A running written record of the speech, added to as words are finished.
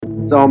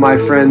It's All My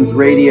Friends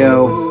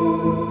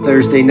Radio,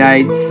 Thursday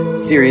nights,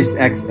 Sirius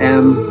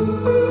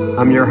XM.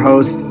 I'm your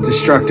host,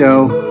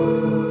 Destructo.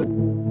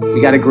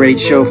 We got a great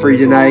show for you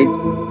tonight.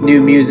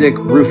 New music,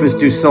 Rufus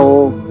Du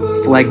Sol,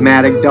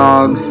 Phlegmatic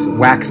Dogs,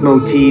 Wax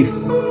Motif,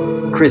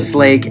 Chris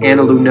Lake,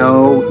 Anna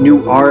Luneau,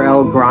 new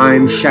R.L.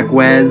 Grimes, Sheck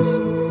Wes.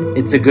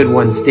 It's a good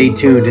one. Stay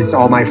tuned. It's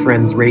All My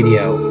Friends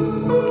Radio.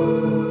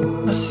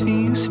 I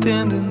see you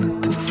standing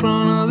at the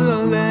front of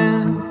the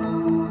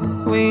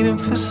land, waiting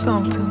for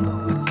something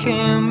I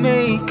can't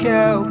make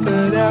out,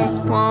 but I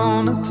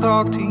wanna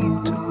talk to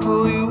you to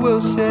pull you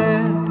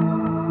aside.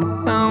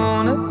 I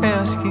wanna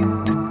ask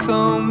you to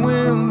come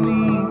with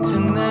me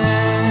tonight.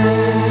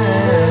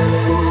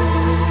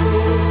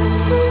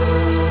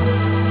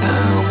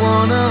 I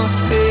wanna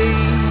stay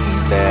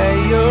by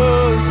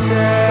your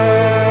side.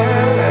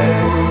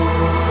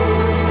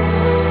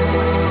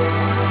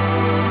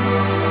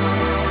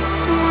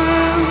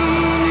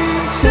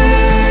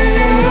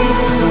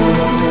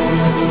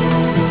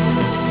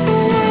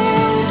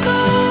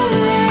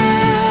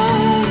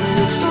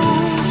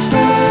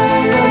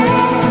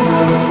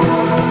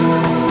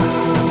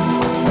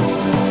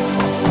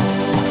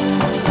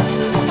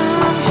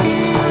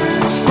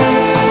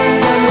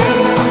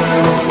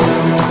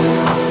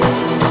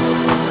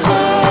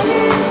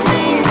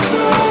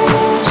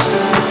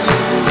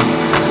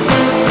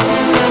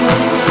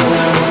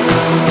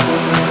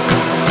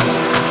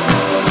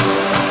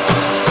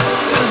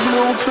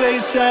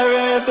 I'd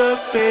rather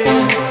be.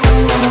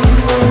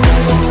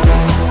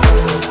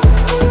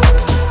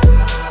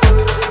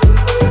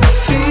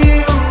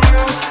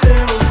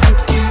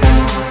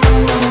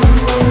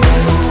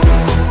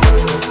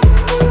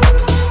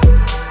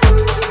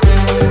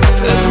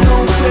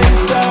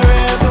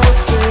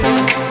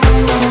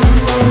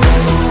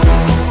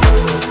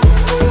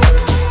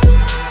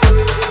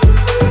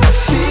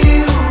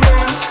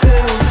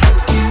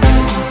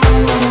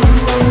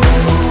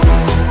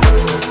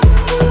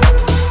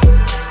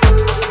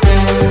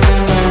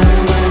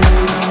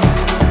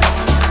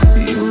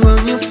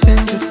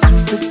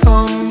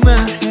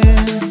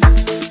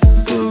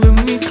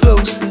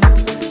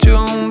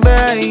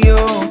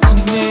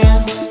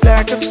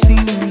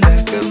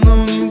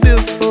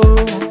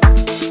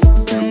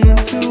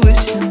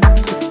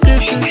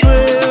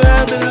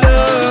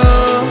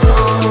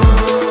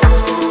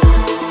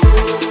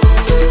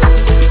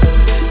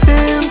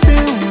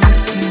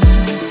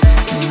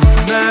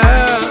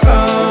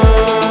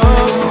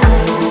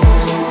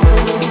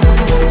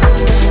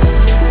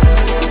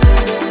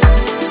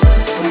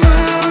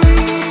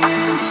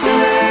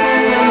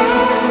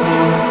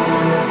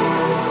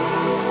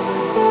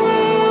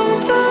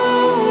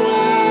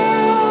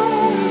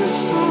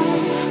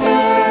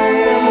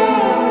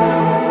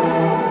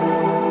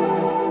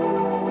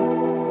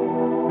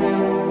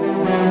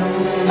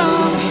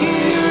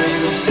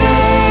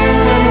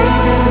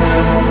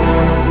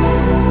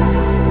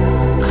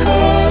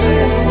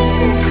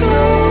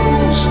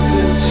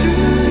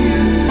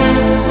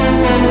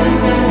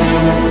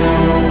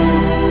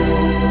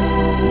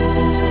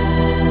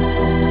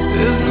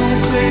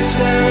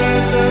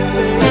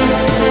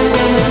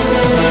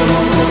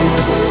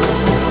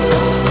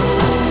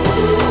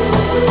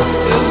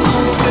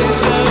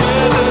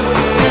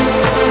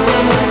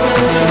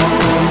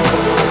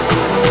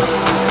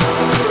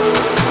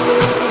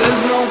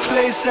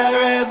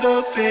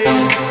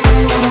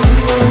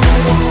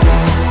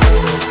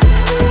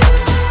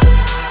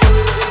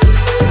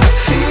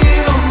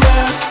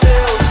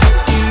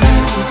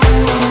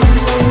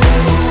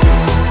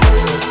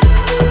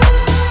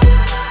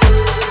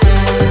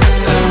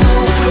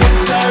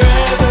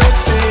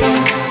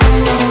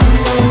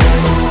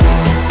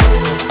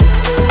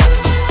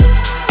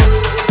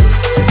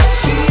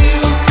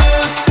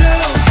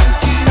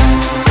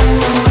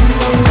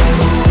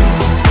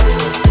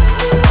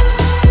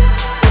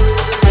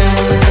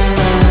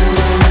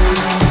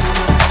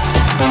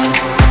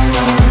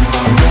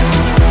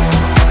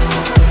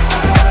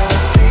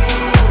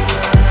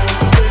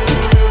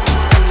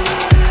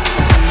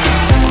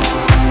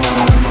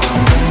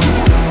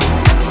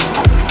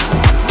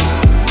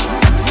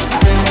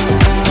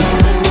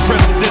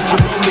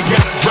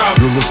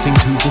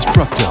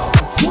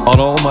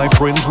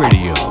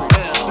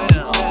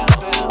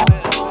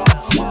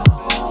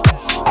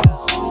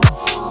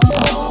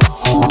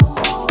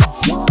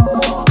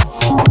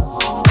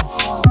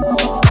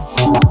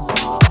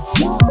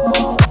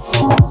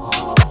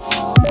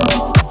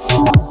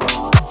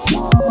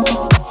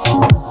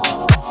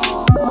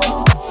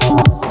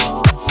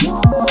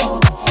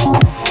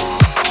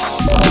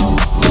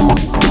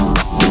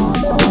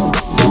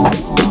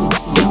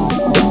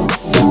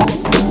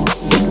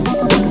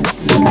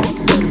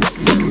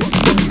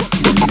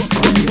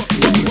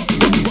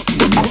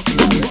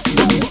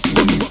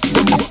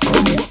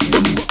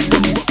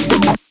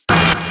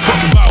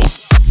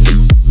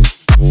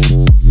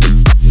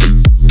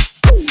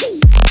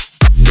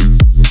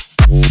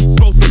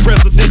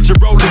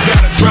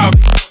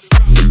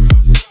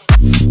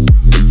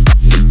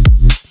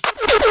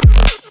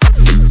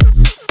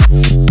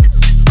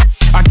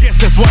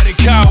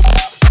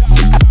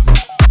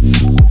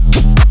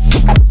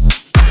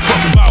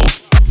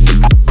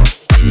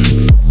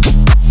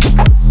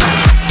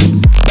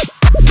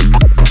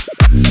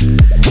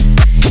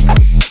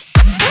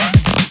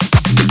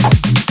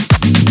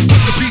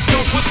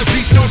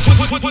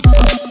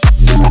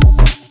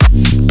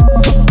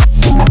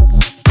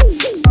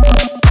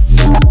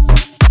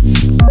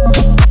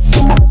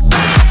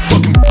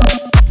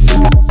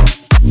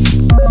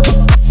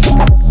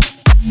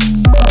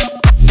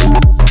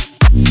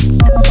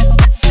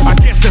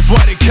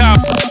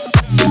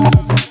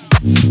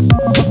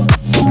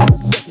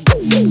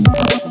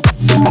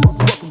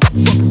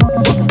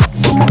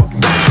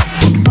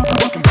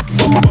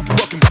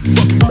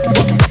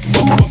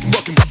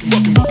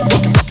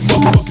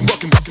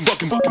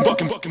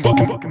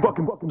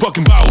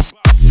 fucking boss.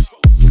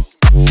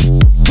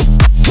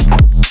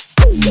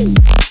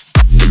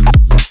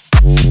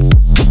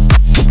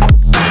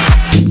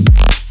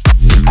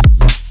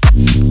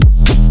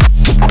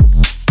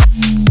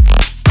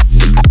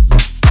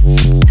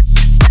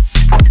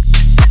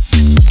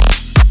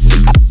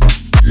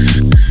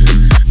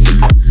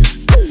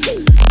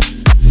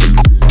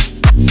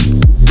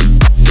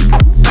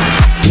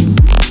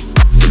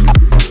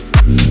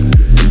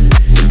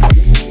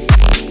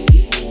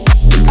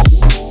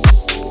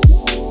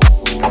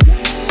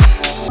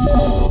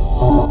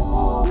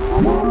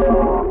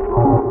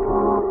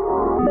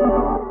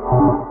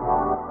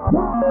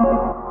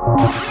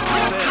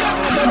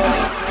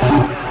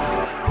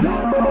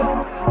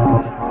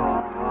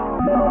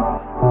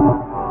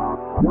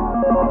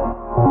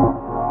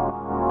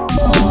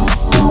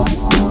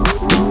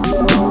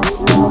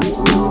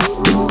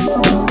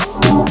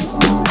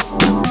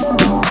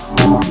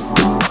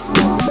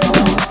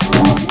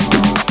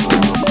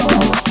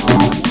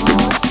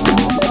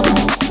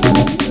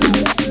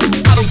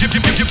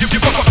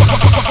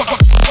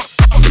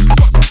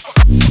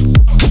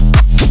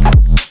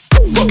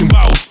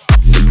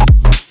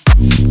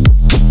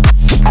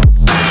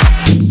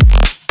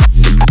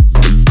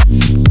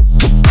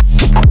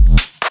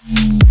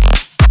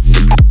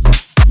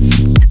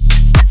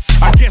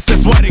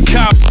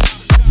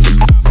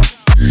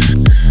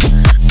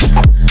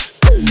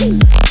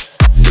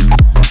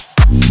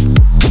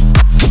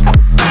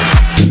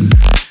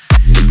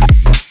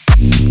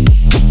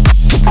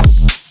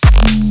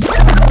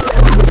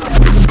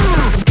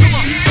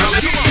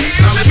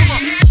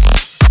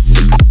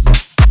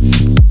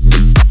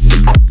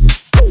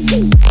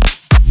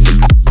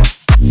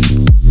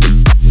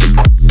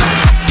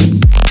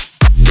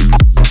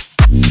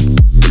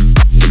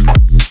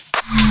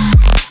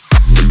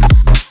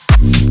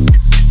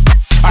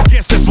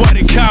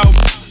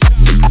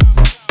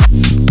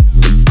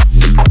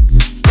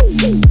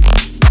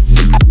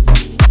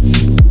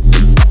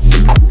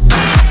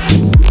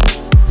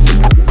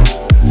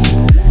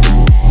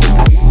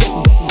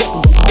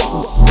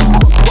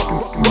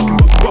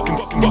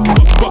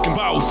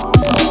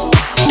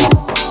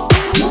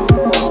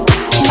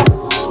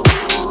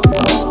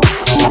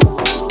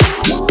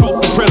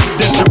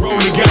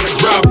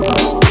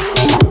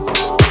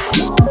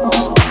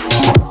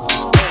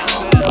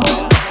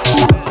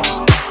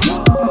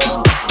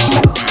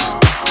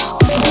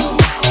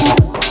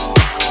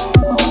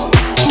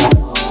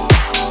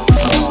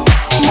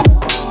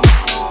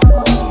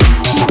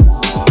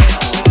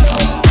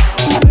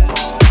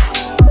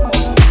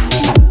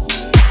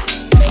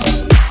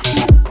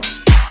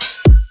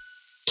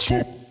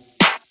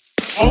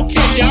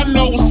 Okay, I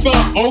know what's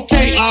up.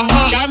 Okay,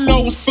 I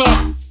know what's up.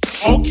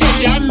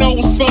 Okay, I know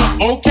what's up.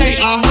 Okay,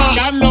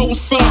 I know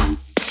what's up.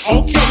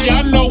 Okay,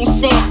 I know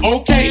what's up.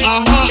 Okay,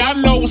 I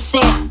know what's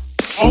up.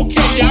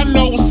 Okay, I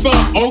know what's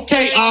up.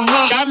 Okay,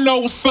 I know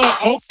what's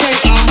up. Okay,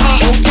 okay,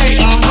 okay,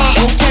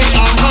 okay,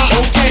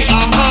 okay, okay,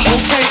 okay,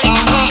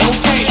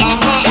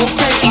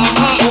 okay,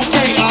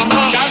 okay,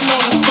 I know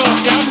what's up.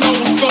 I know what's up. I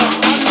know what's up.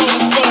 I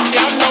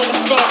know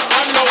what's up. I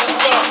know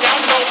what's up. I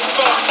know what's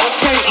up.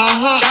 Okay, I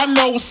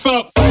know what's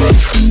up.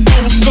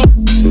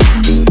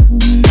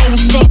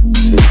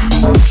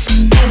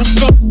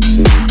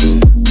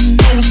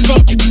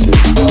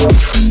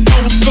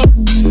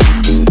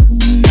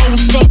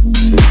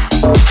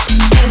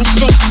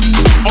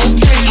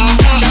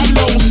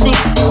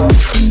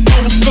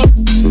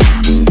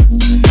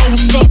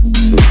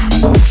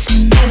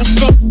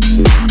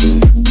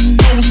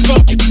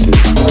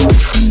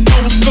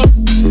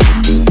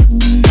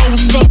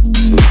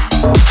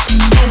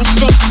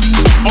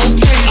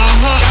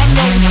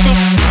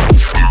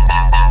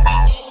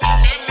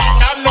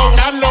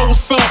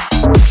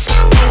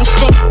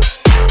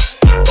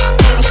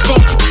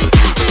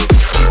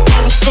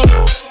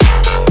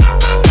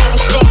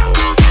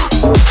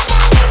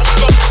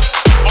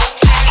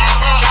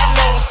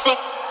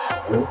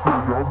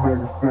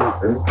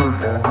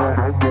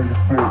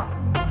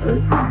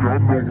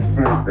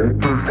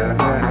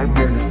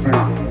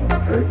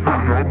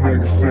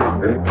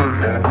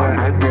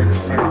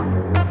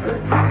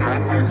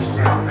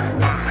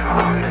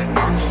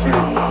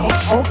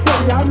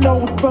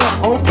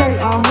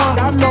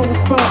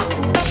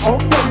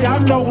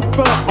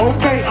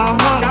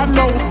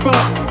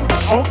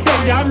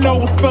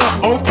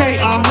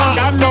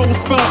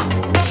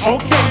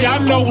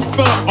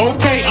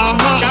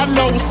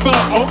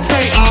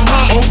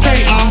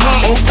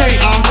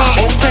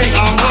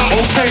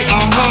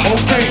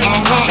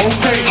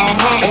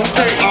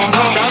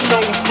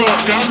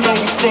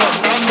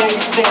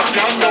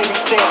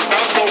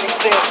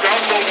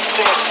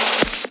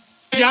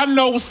 I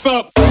know what's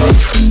up.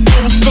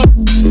 What's up?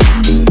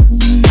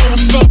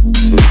 What's up?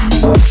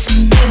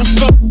 What's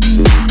up? What's up?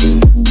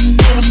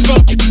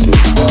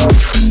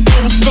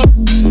 What's up?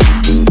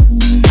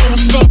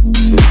 What's up?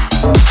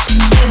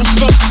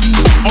 What's up?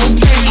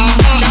 Okay,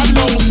 I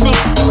know what's up.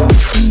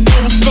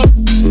 What's up?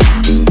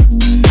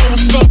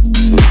 What's up?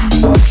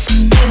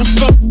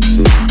 What's up?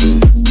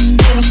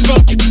 What's up?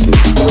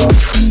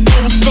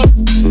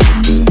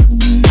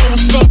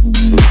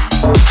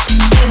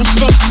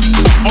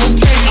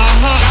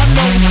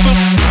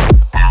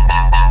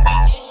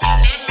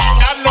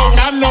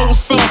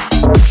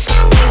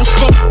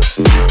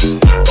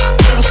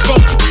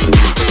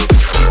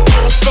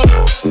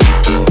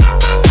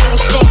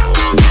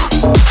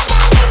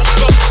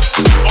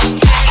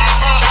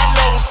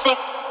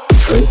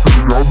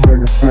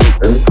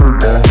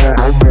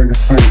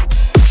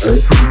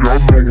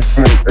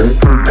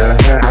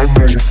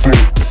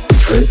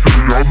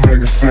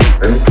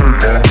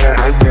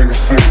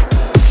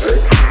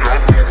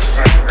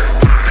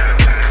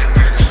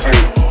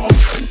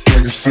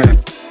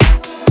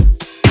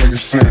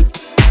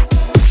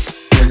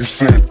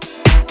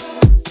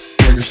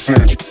 You're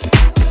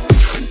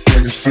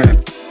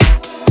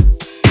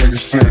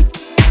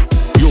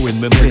in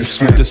the mix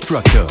with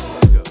Destructo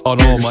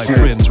on All My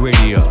Friends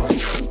Radio.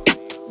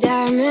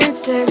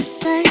 Diamonds that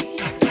fade,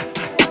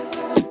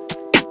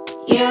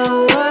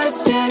 your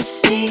words are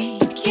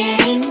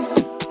sinking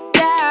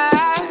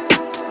down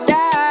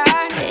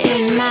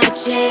in my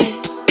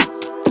chest.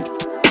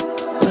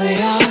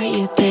 What are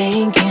you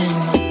thinking?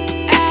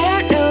 I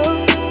don't know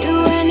you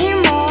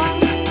anymore.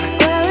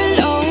 We're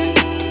alone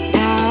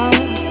now.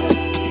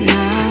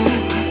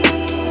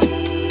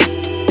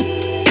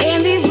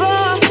 And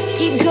before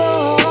you go,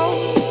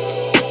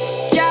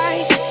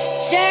 just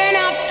turn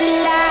off the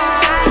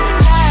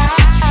lights.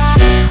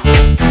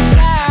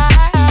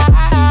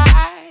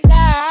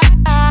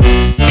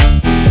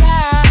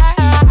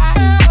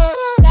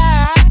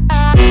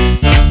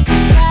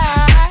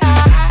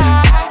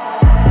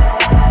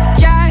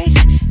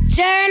 Just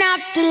turn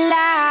off the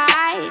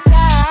lights.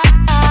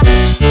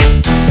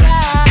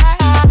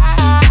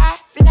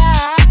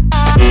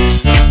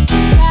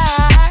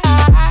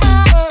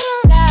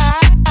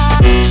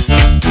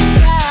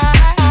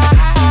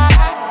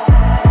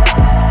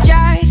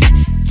 Just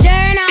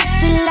turn off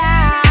the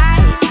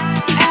lights.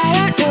 I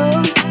don't know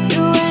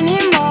you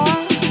anymore.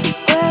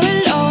 We're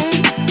alone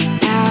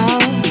now.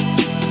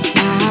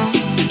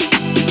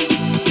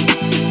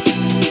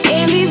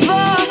 And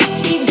before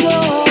you go,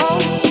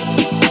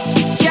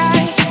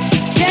 just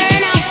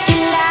turn off the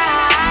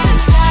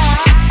lights.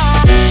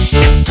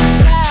 Just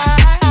turn off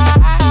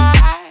the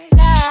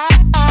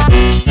lights.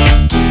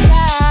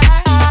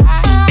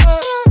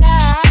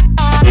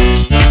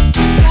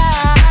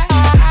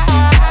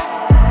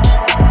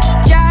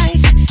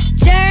 Just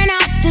turn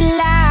off the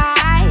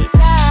lights.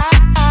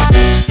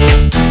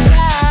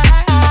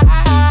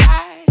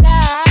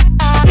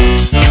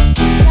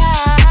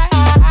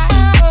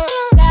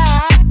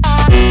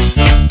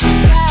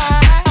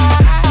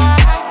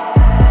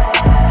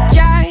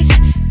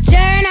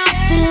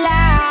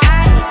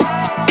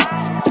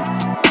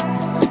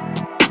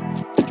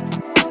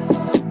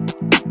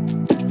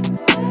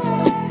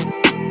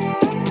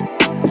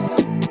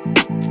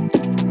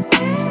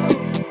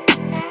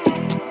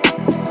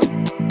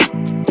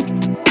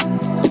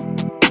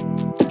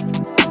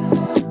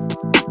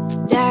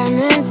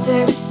 Diamonds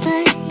that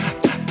fade,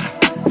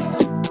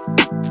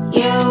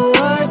 your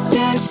words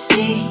are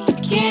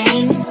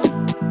sinking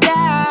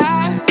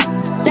down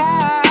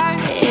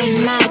in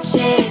my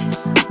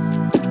chest.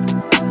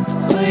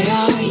 What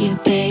are you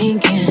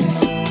thinking?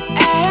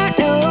 I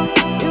don't know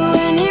you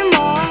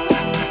anymore.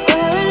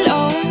 We're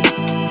alone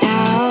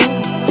now.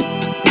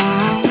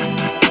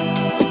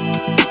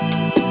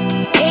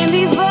 And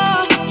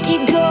before you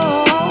go,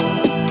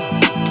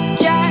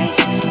 just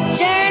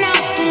turn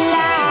off the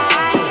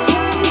lights.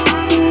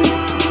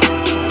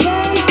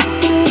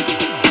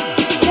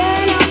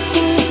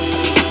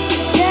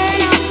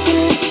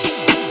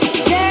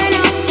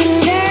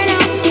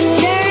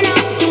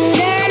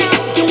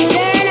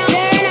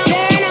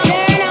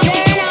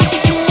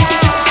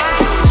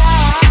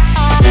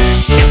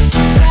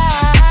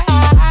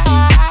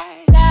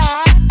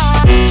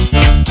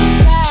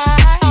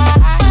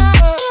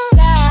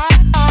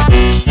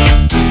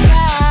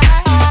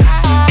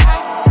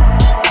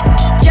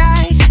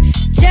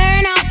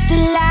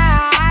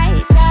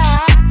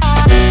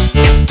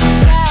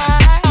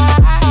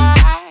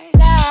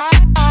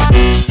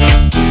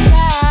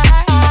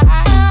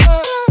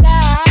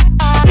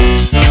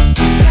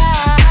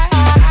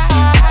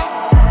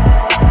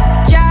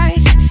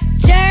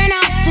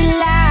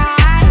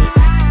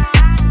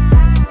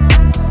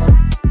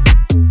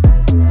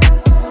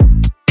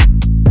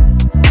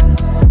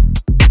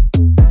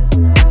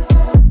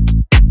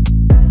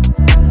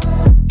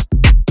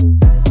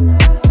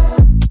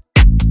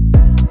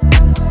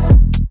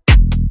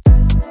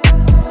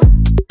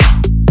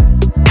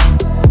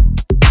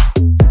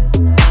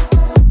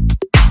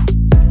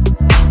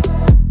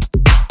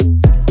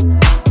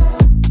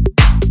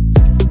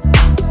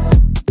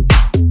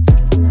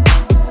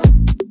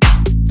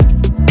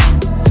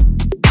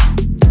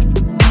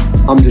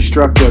 I'm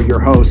Destructo, your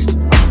host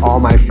of All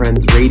My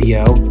Friends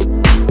Radio.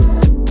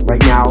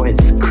 Right now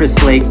it's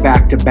Chris Lake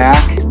back to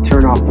back,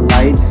 Turn Off the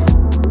Lights,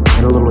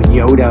 and a little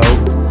Yodo.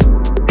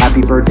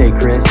 Happy birthday,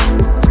 Chris.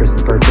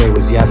 Chris's birthday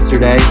was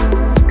yesterday.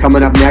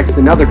 Coming up next,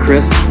 another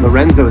Chris,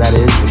 Lorenzo that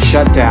is, with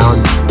Shutdown,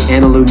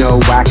 Anna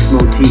Luno, Wax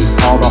Motif,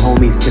 all the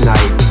homies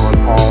tonight on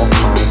All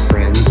My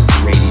Friends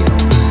Radio.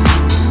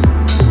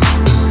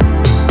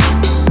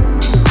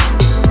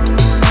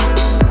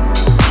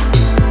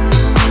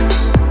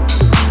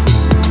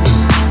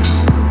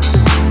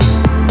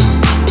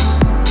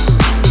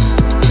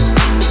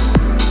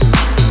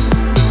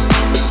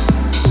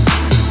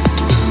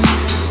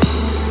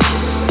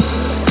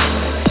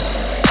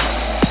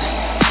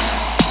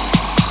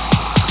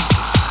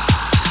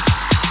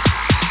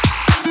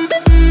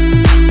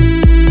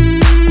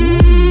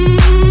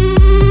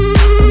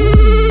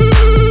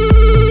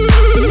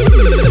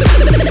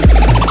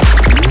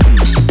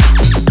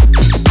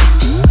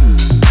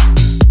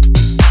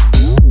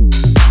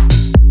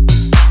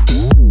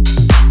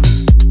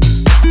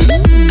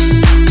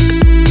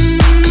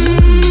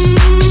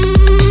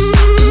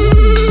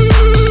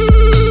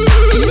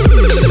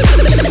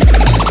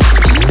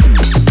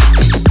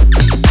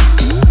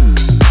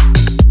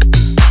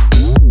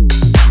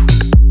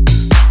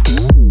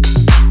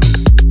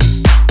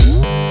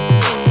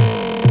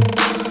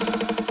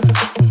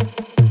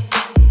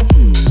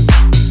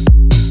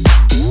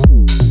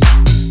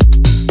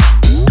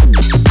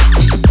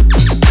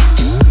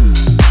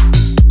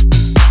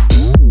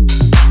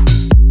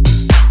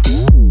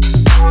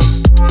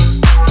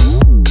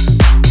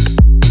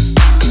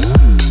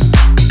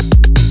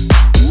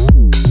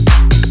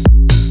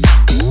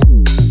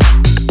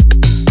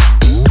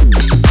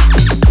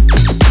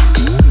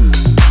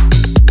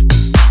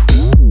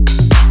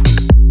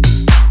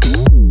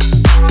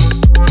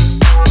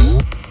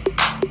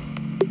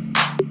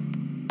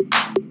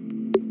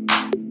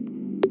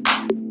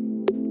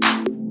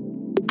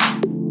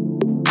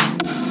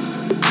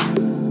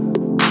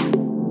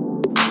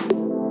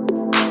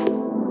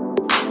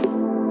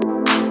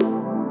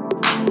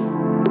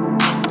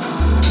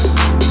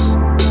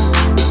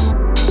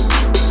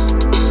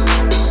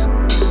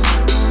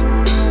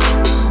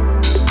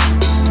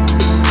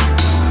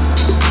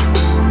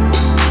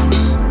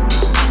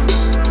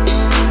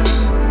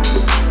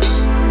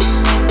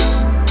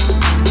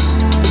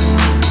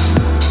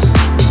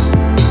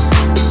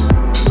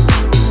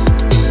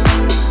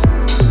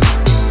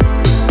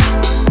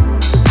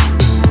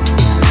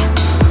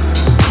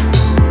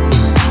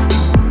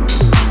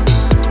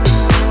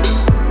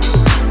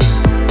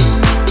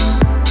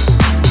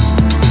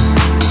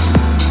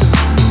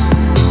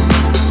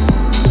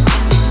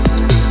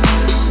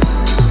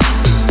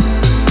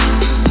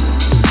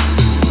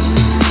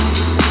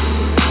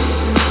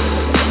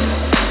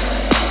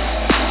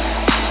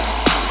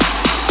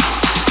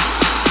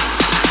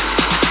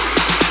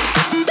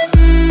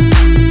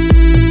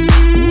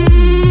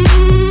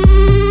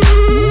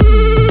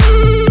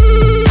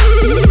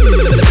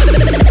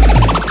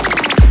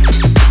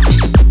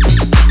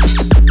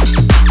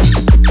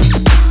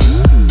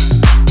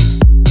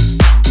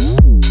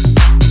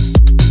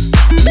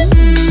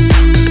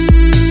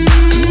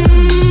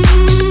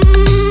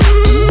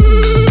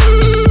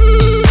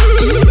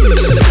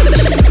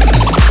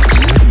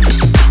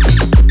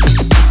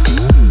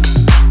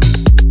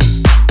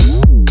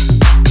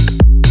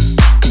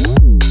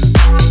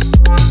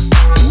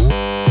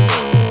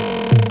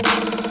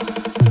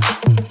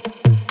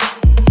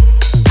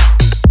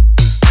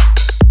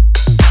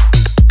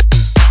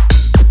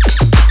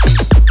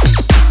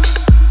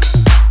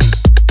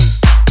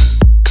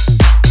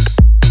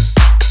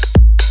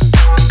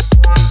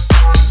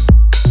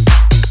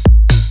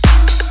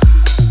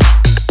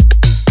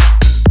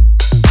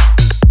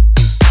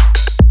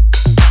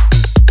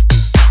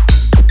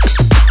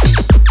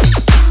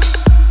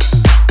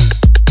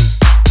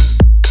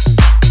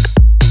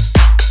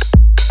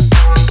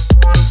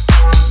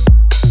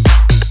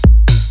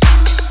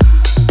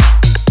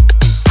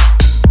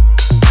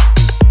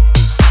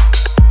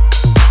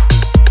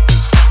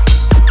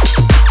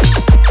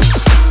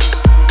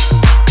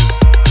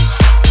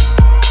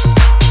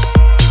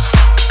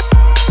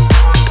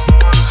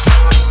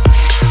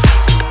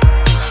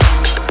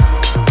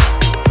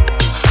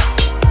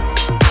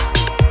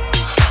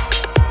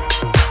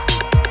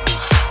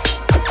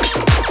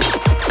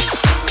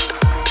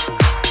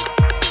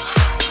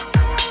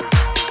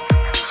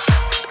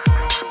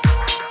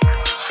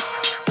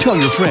 Tell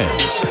your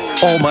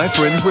friends. All My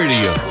Friends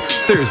Radio.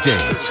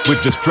 Thursdays with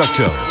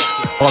Destructo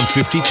on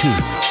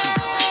 52.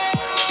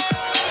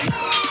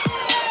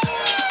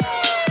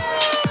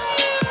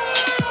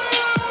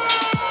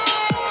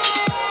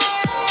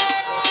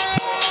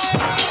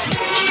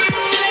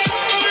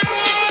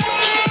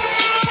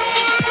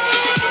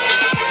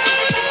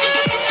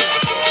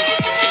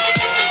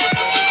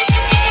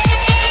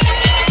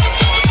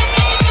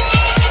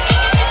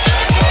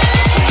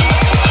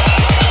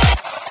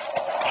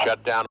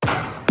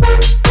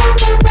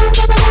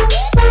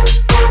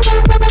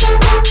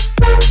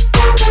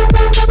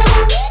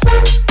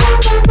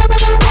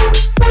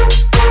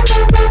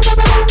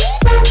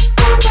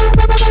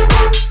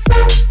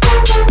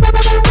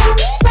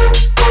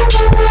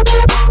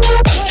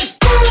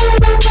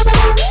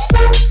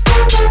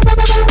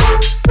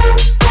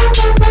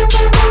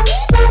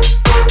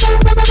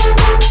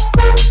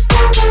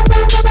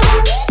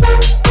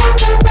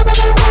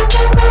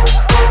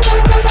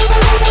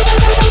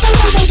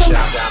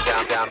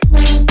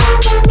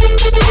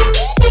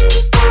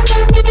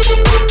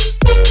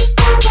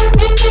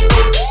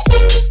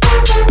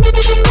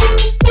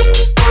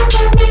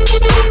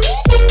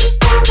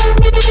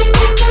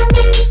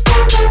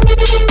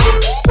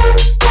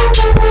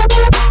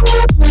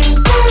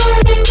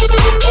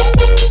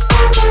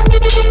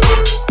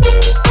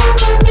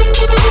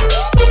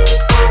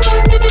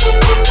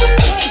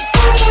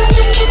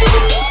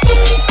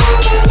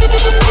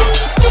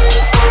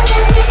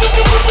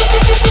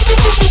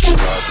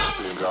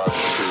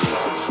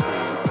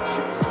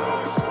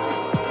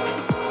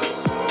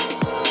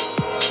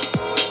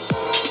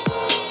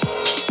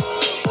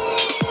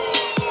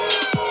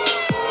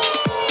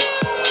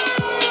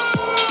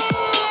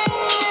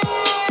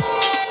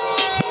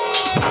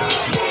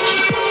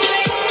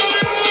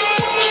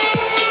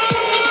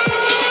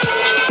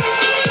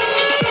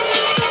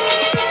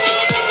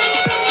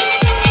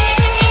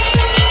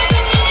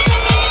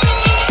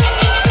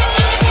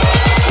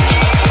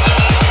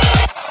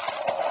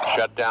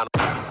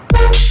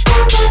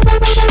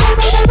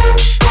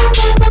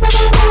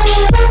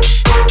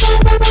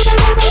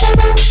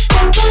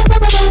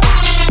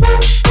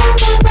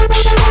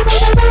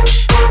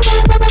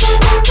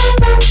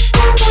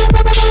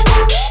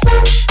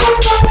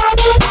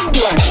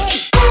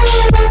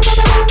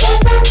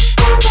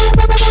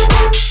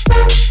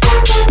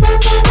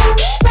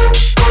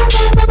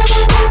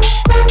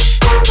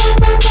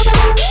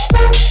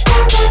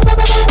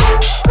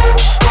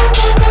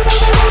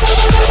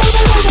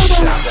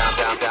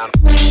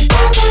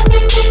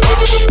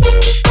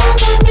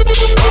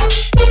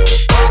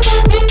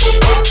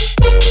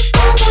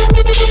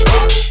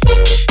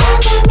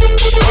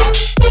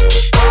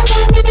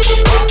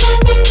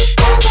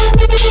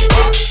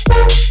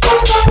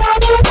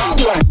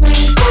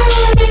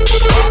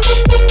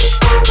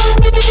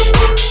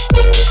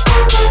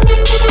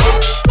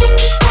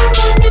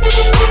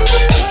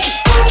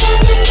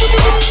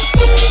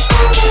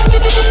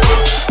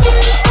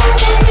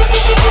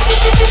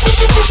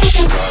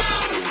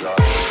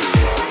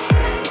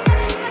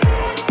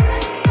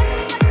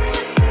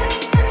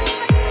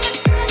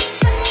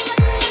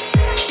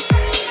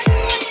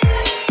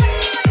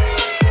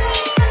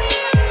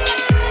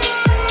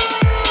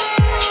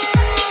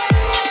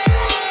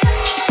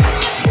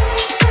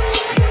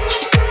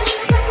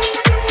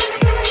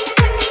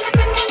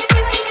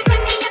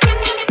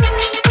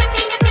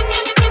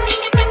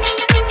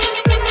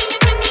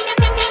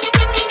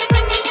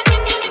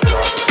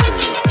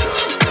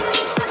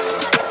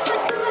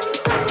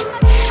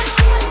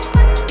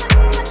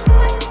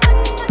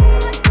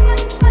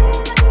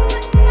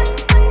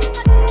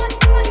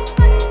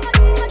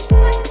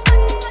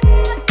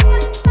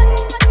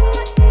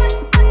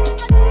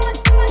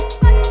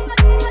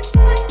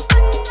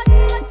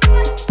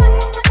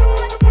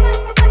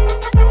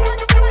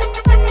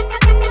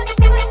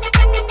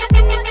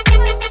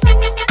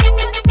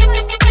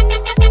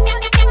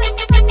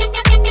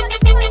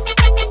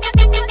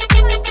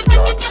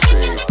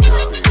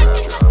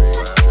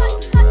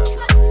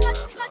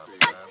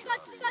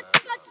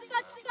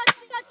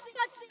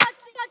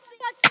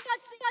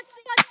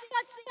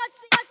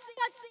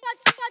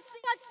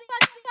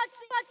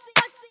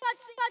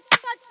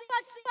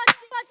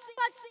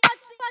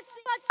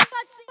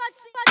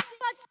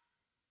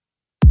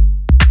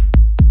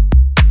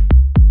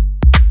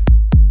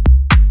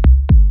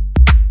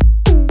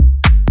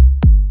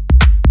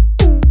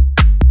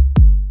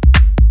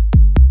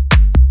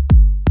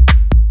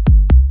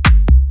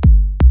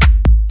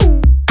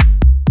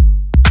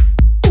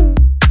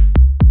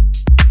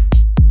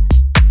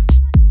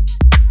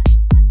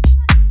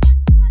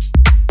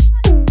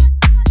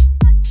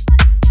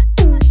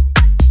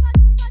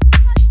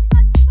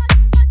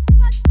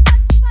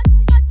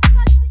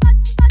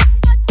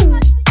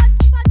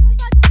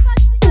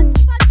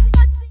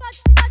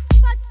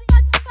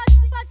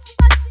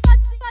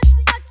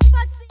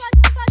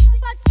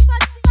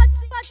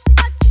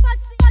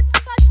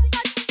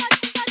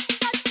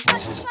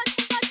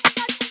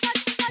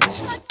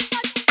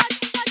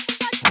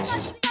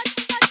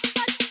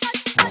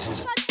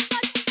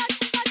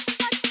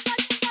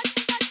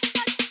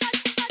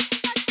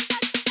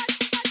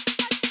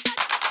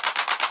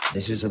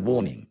 This is a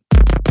warning.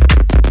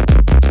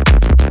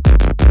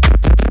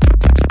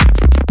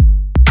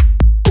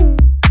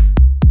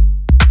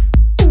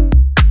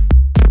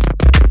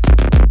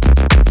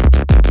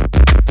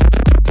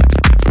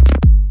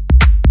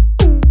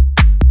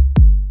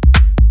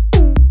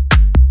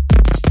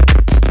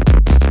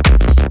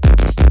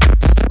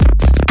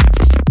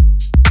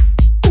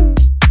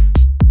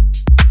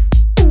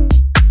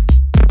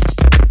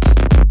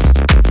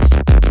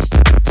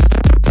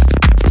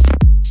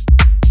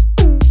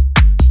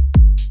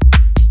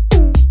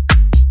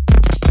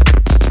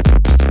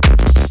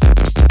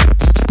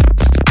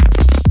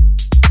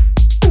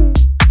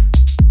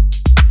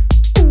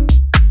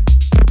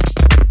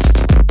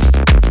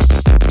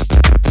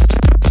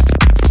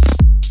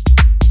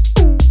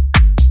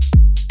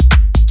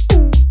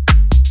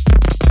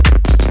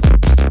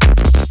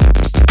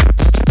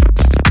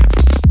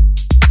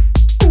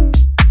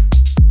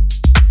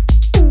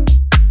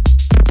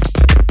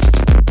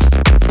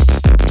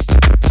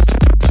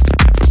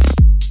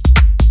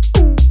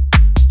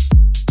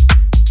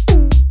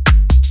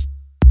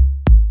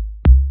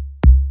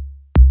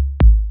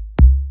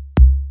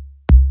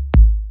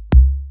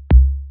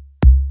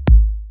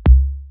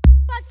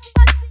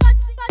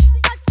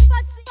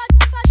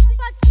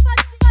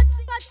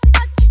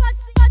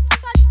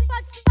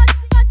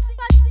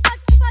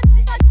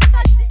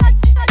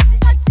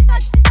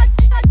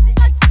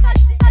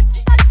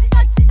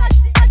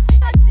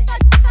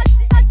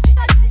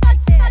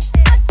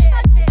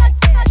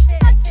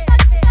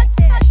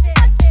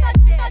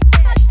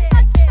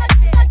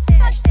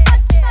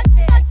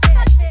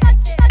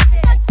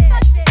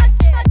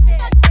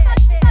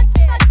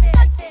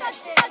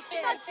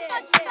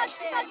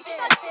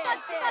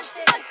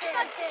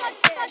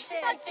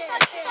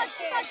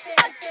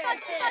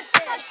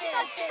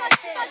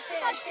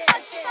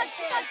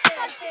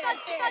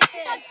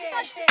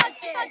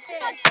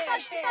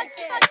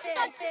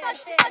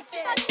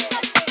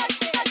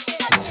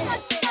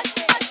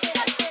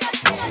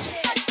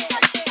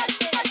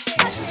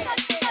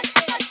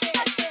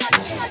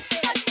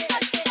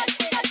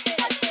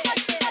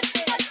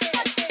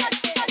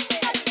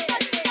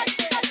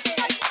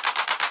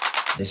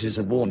 This is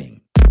a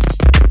warning.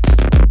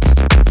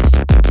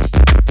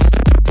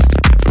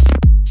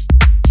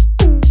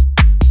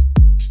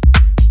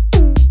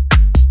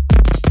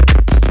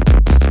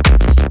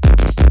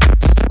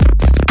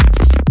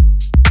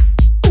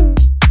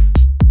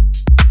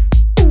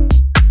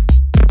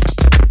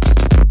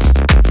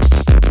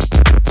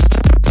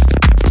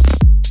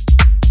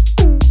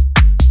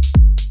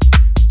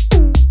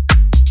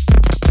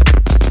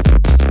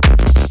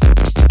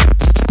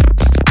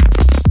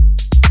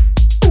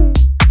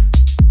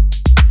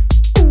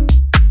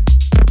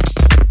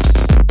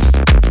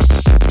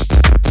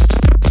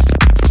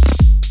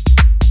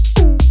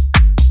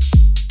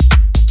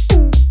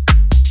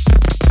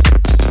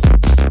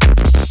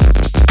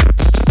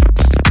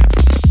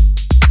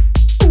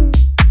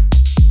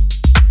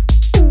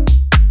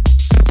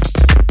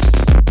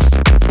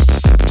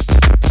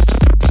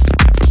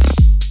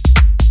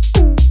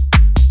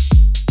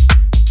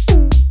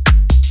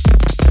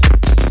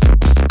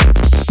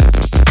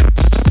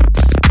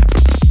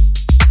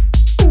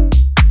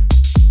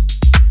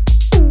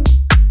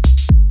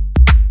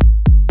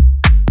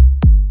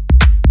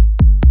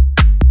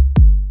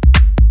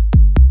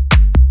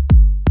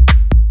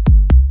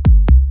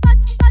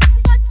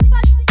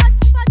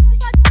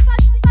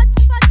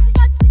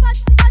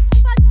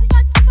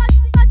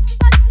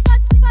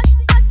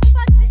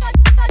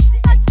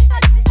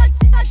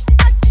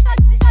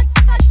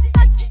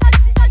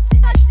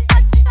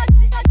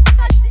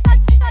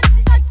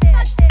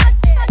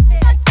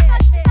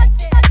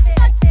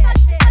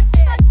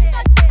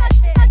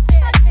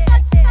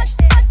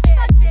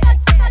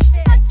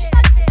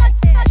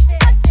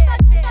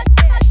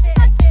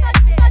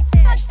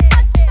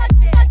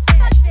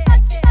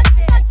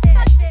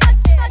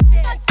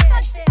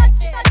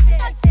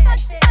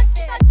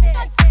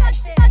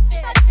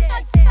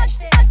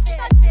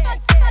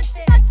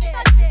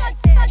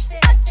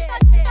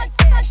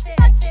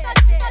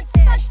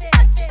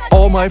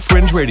 All My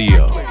Friends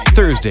Radio,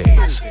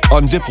 Thursdays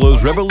on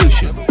Diplo's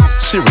Revolution,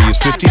 Sirius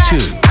 52.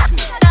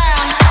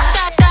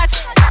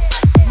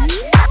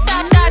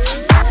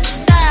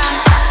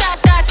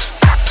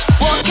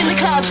 Walk in the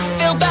club,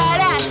 feel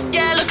badass.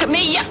 Yeah, look at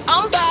me, yeah,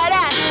 I'm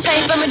badass.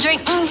 Pay for my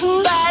drink,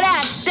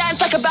 badass.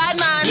 Dance like a bad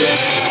man.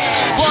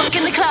 Yeah. Walk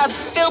in the club,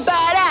 feel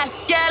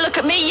badass. Yeah, look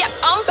at me, yeah,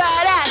 I'm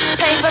badass.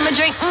 Pay for my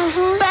drink,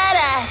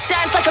 badass.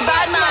 Dance like a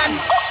bad man.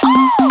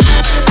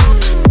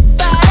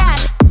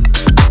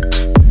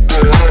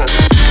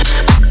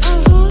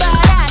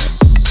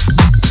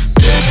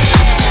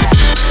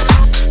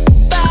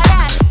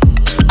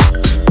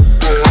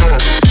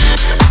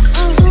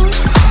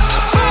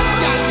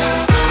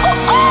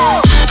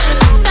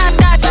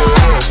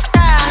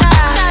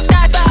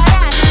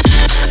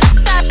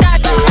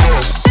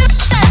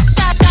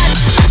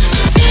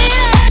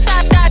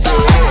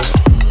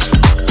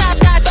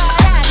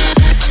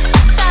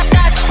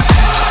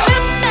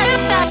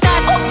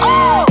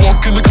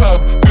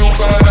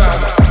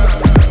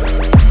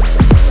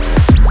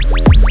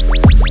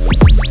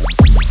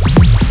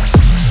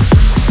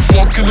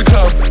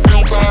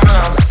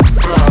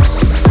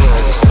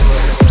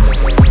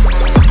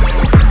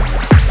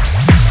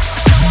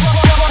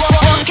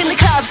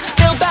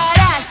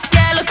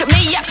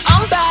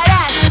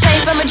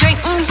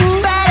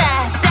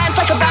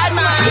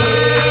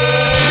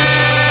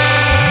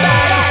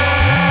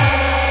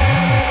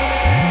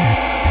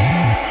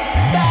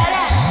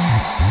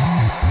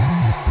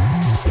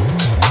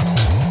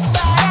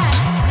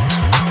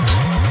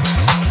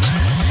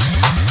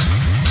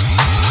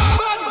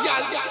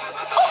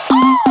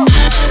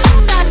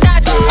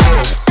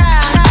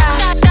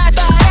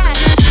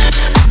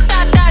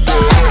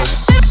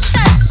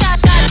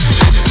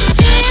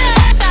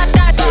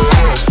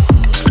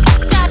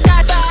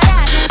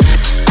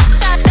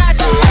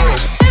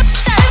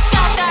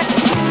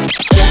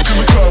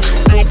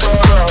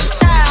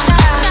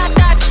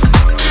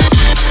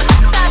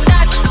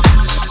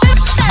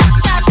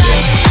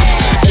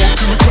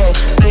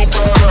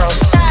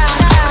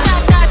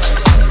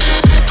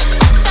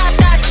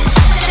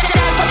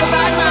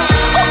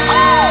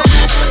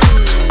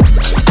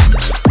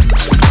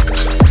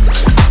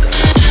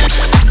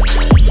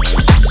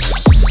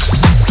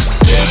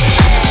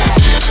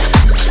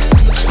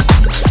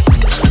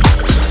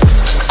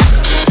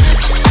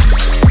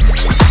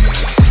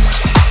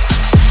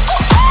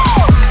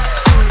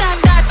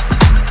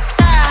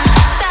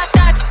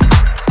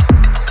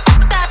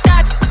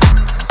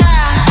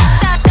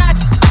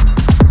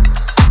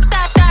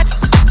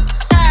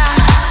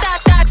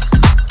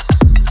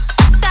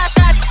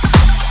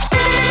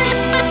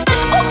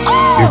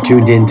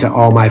 tuned in to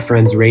All My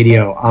Friends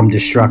Radio. I'm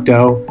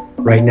Destructo.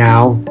 Right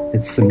now,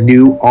 it's some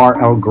new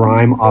R.L.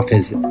 Grime off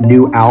his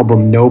new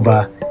album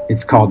Nova.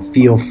 It's called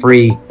Feel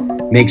Free.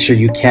 Make sure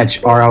you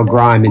catch R.L.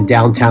 Grime in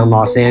downtown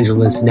Los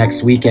Angeles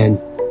next weekend,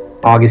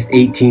 August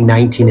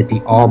 18-19 at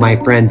the All My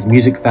Friends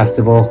Music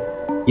Festival.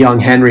 Young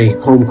Henry,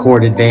 Home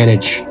Court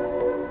Advantage.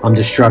 I'm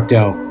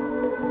Destructo.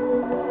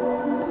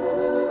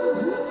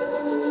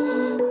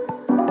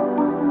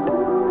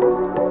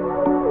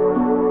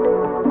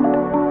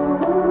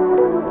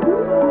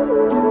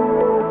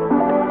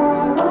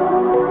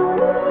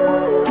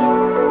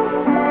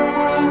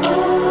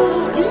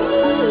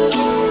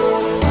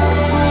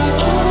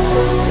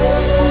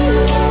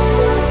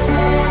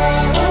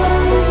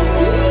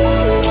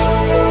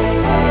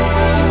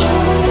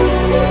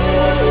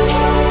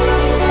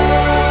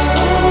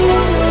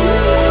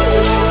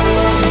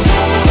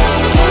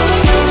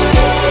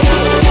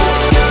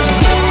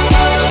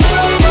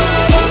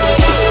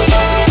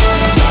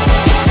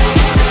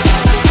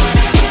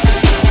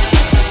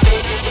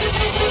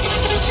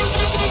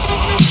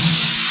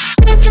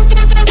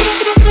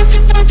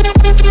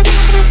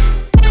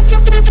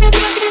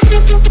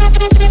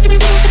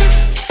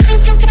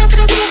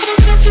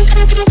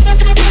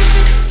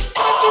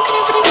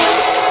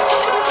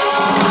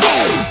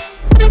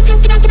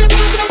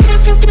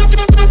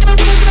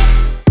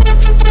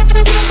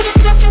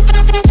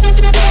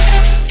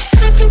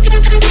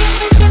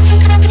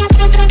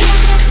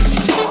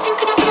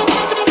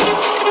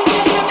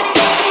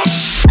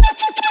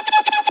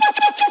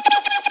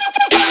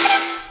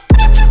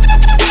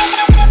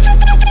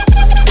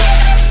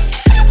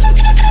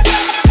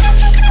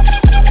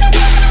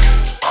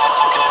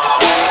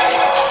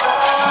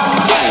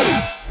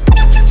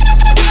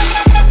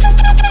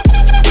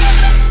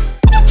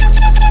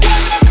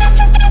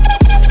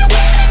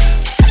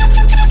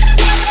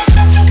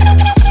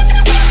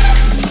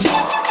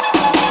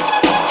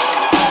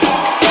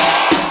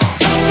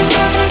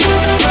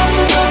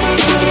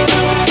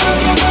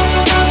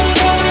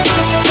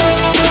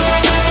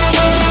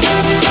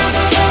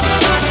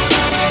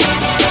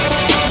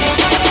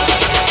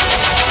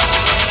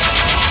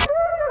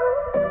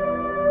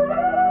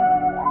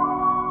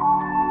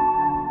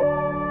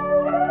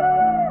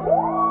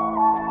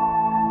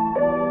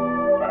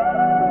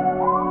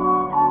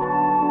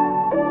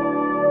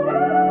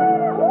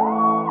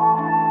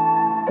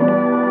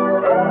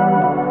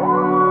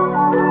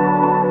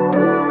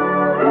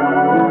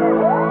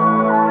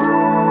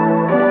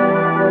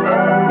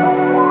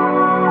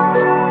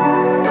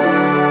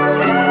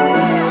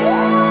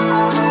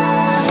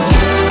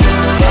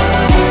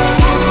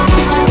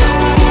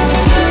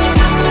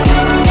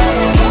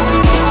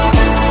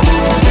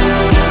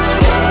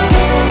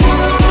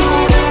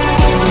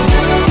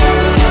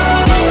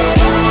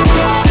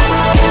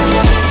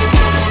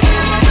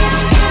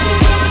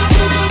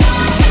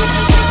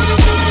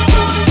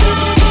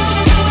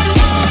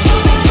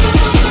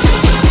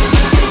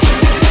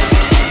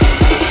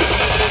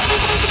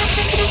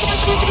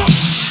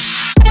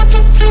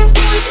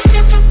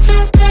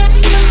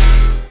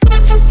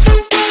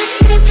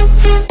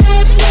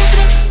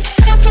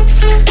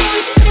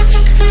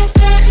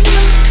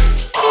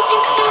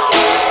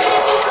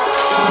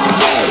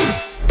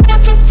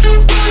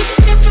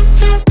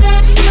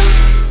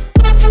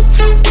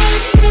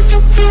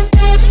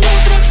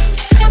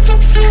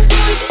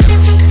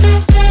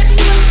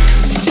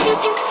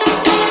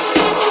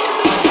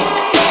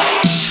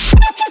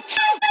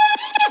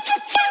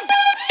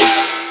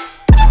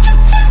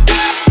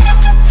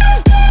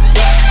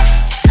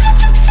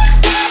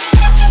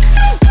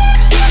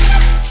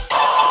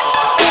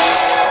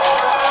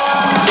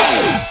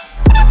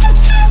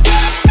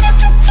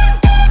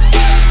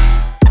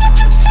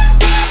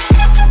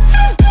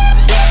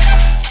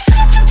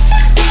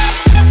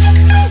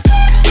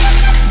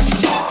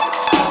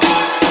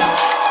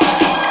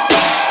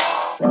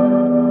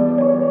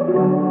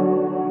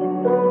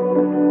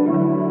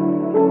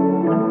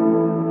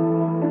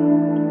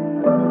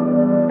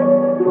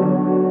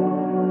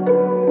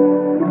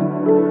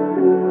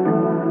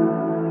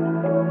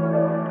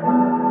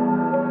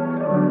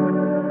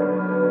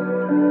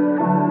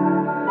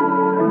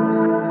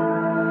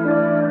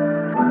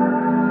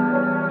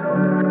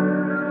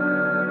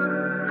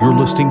 You're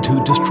listening to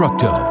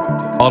Destructo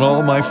on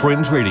All My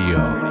Friends Radio.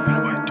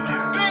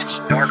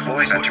 Dark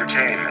Boys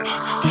Entertainment.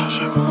 How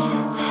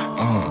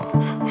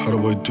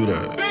do I do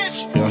that?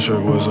 Young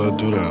Shark Boys, I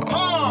do that.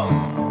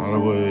 How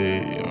do I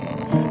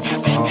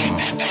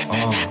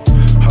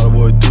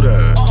do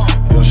that?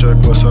 Young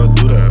Shark Boys, I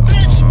do that.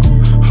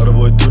 How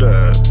do I do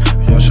that?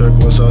 Young Shark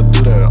Boys, I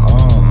do that.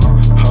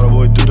 How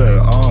do I do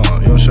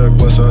that? Young Shark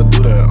Boys, I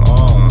do that.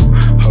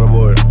 How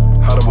do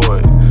I do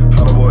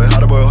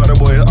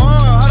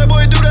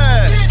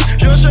that?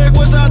 Young Shark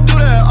Boys, I do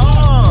that.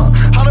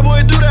 How do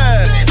I do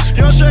that?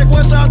 Young Shark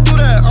Boys, I do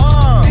that.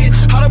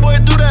 How do I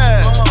do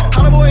that?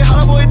 How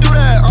do I do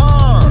that?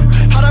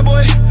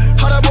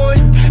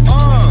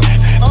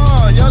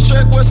 Young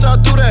Shark West, I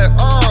do that.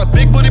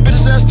 Big booty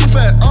bitches, that's too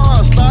fat.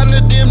 Sliding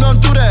the DM,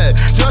 don't do that.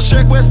 Young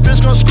Shark West,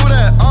 bitch, don't screw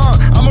that.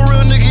 I'm a a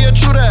real nigga, yeah,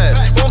 true that.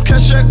 Won't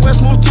catch Shaq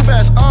West, move too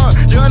fast.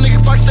 Young nigga,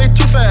 pocket stay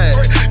too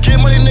fast. Get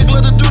money, nigga,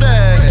 love to do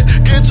that.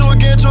 Get into it,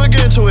 get into it,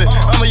 get into it.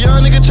 I'm a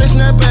young nigga chasing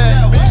that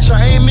bag, bitch.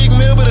 I ain't Meek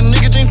Mill, but a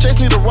nigga dream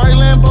chasing me the white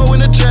Lambo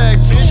in the Jag,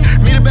 bitch.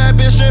 Meet a bad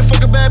bitch, then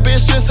fuck a bad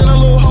bitch, just send a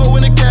little hoe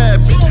in the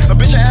cab, bitch. A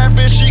bitch an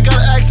average, she got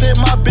an accent.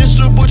 My bitch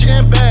too butch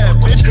and bad,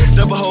 bitch.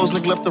 Double hoes,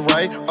 nigga left to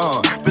right,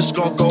 bitch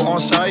gon' go on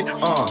site,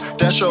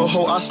 That's your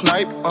hoe, I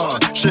snipe,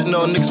 Shit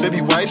no niggas,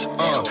 baby wipes,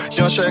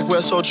 Young Shaq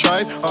West so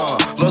tripe,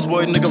 Lost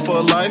boy nigga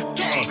for life,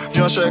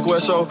 Young Shaq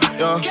West so,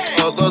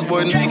 Lost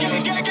boy nigga.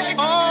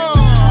 How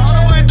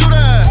do we do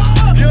that?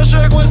 Young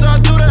Shaq West, I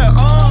do that,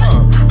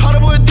 How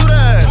do we do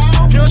that?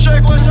 Young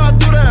Shaq West, I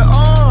do that,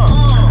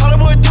 How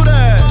do we do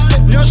that?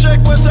 Young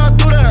Shaq West, I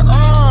do that,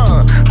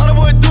 How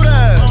do we do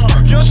that?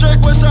 Young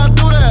Shaq West, I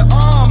do that,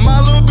 My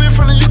little bitch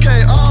from the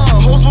UK,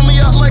 hoes with me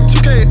out like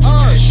 2K,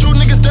 shoot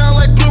niggas down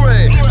like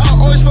Blu-ray, I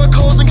always fuck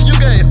hoes, nigga, you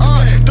gay,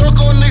 dunk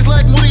on niggas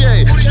like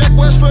Moutier, Shaq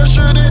West for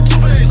sure, then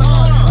toupees,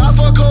 I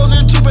fuck hoes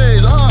in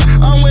toupees,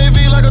 I'm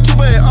wavy like a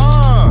toupee,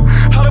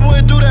 how the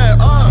boy do that,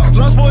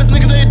 Lost boys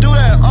niggas, they do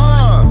that,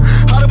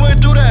 how the boy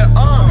do that,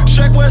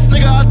 Shaq West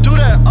nigga, I do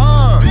that,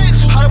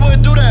 how the boy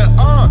do that,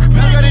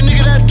 Matter of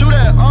nigga that do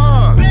that,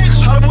 how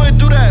the boy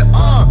do that,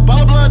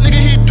 Ball of blood nigga,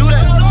 he do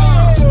that,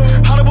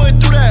 how the boy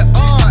do that,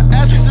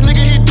 ass piece of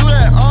nigga, he do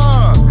that,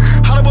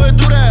 how the boy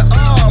do that,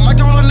 Mike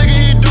the Ruler nigga,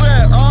 he do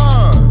that,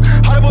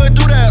 how the boy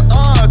do that,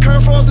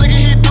 Kurt Frost nigga,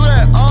 he do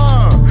that,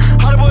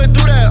 how the boy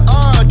do that,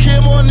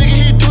 Kim Moore nigga,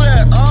 he do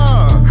that,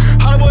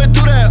 how the boy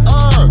do that,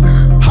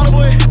 how the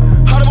boy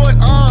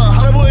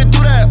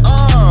do that,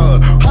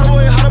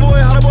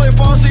 how the boy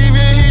False Eve,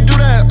 yeah, he do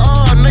that,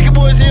 Naked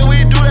Boys, yeah,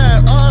 we do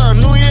that,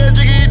 New Year,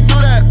 jiggy, he do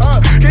that,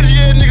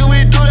 KGA, nigga,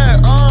 we do that,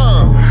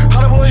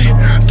 how the boy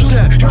do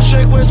that, Young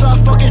Shaq West, I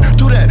fucking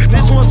do that,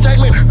 this one stack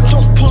me,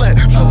 don't pull that,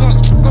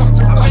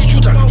 I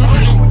shoot that,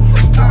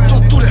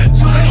 don't do that,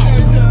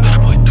 how the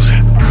boy do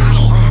that,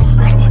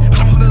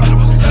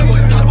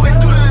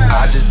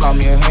 I just bought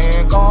me a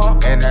handgun,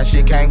 and that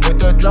shit came with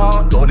the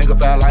drum. Door nigga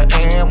felt like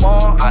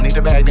M1. I need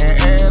to back then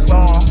and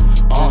some.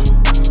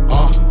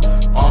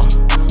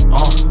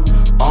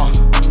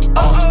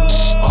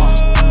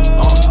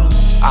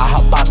 I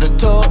hop out the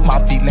tub, my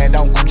feet land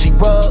on Gucci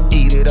rug.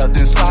 Eat it up,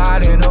 then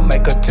slide in her,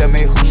 make her tell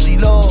me who she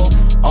love.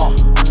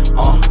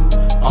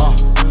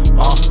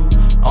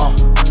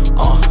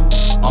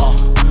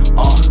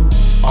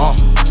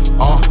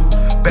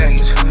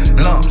 Baggage,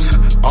 lumps,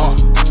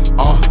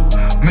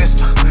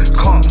 Mr.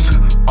 Clumps,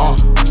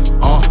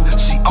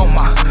 she on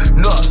my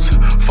nuts,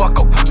 fuck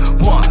up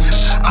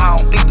once, I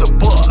don't eat the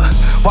bud,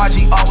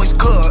 YG always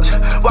cuss,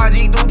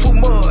 YG do too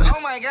much, oh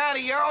my god,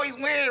 he always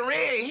wearing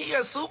red, he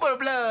a super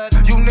blood,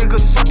 you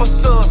niggas super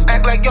sus,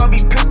 act like y'all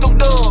be pistol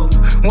dug,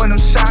 when them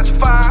shots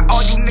fire,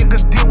 all you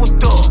niggas deal with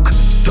duck,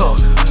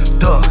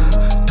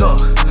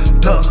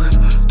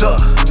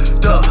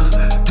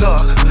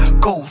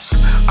 ghost,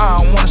 I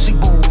don't wanna see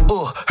booze,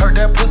 heard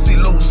that pussy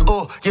loose,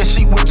 yeah,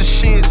 she with the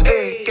shits,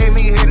 ayy, gave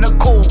me hitting the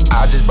cool.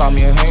 I just bought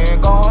me a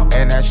handgun,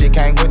 and that shit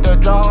came with the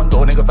drum.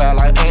 Door nigga felt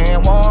like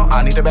N1,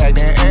 I need to back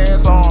then and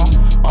some.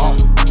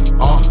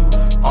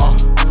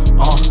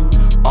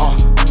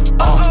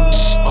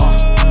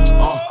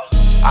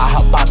 I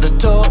hop out the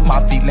tub,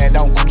 my feet land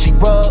on Gucci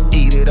rug.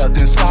 Eat it up,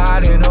 then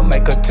slide in her,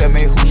 make her tell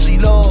me who she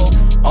love.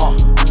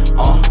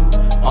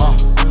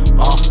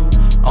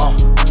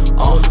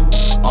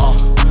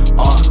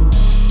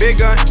 Big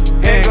gun,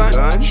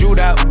 handgun, shoot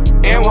out,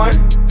 N1,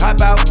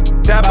 hop out,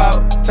 tap out,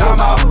 time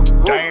out.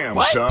 Damn,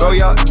 son. Throw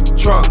your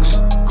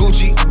trunks,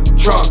 Gucci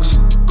trunks,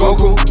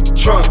 Goku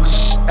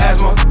trunks,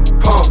 asthma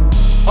pump.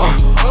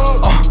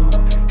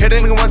 Hit a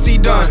nigga once he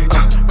done,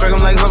 break him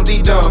like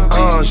Humpty Dump.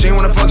 She ain't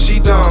wanna fuck, she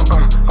dumb.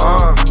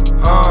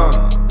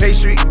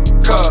 Pastry,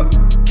 cup,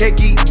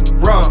 cakey,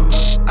 rum,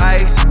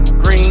 ice,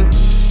 green,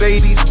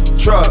 Sadie's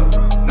truck,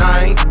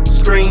 9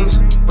 screens,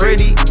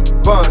 Brady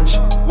bunch,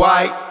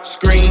 white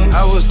screen.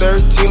 I was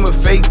 13 with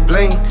fake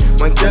bling.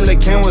 When Killer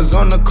Ken was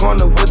on the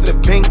corner with the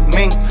pink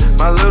mink.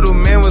 My little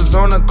man was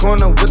on the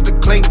corner with the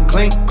clink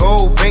clink.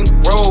 Gold bank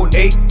road,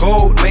 8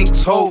 gold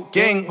links, whole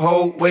gang,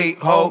 whole wait,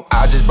 ho.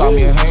 I just bought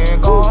me a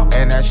handgun,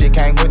 and that shit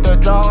came with the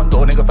drum.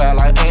 Door nigga felt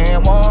like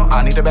N1,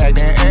 I need to back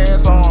then and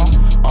some.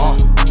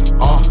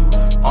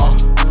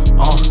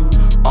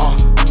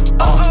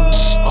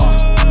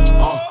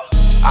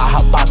 I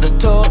hop out the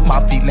tub,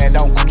 my feet land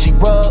on Gucci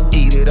rug.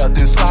 Eat it up,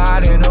 then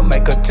slide in her,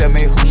 make her tell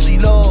me who she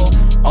love.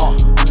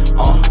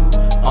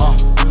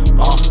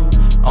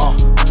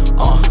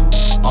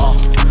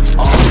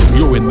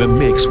 You're in the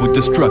mix with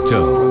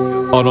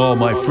Destructo on All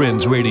My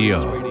Friends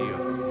Radio.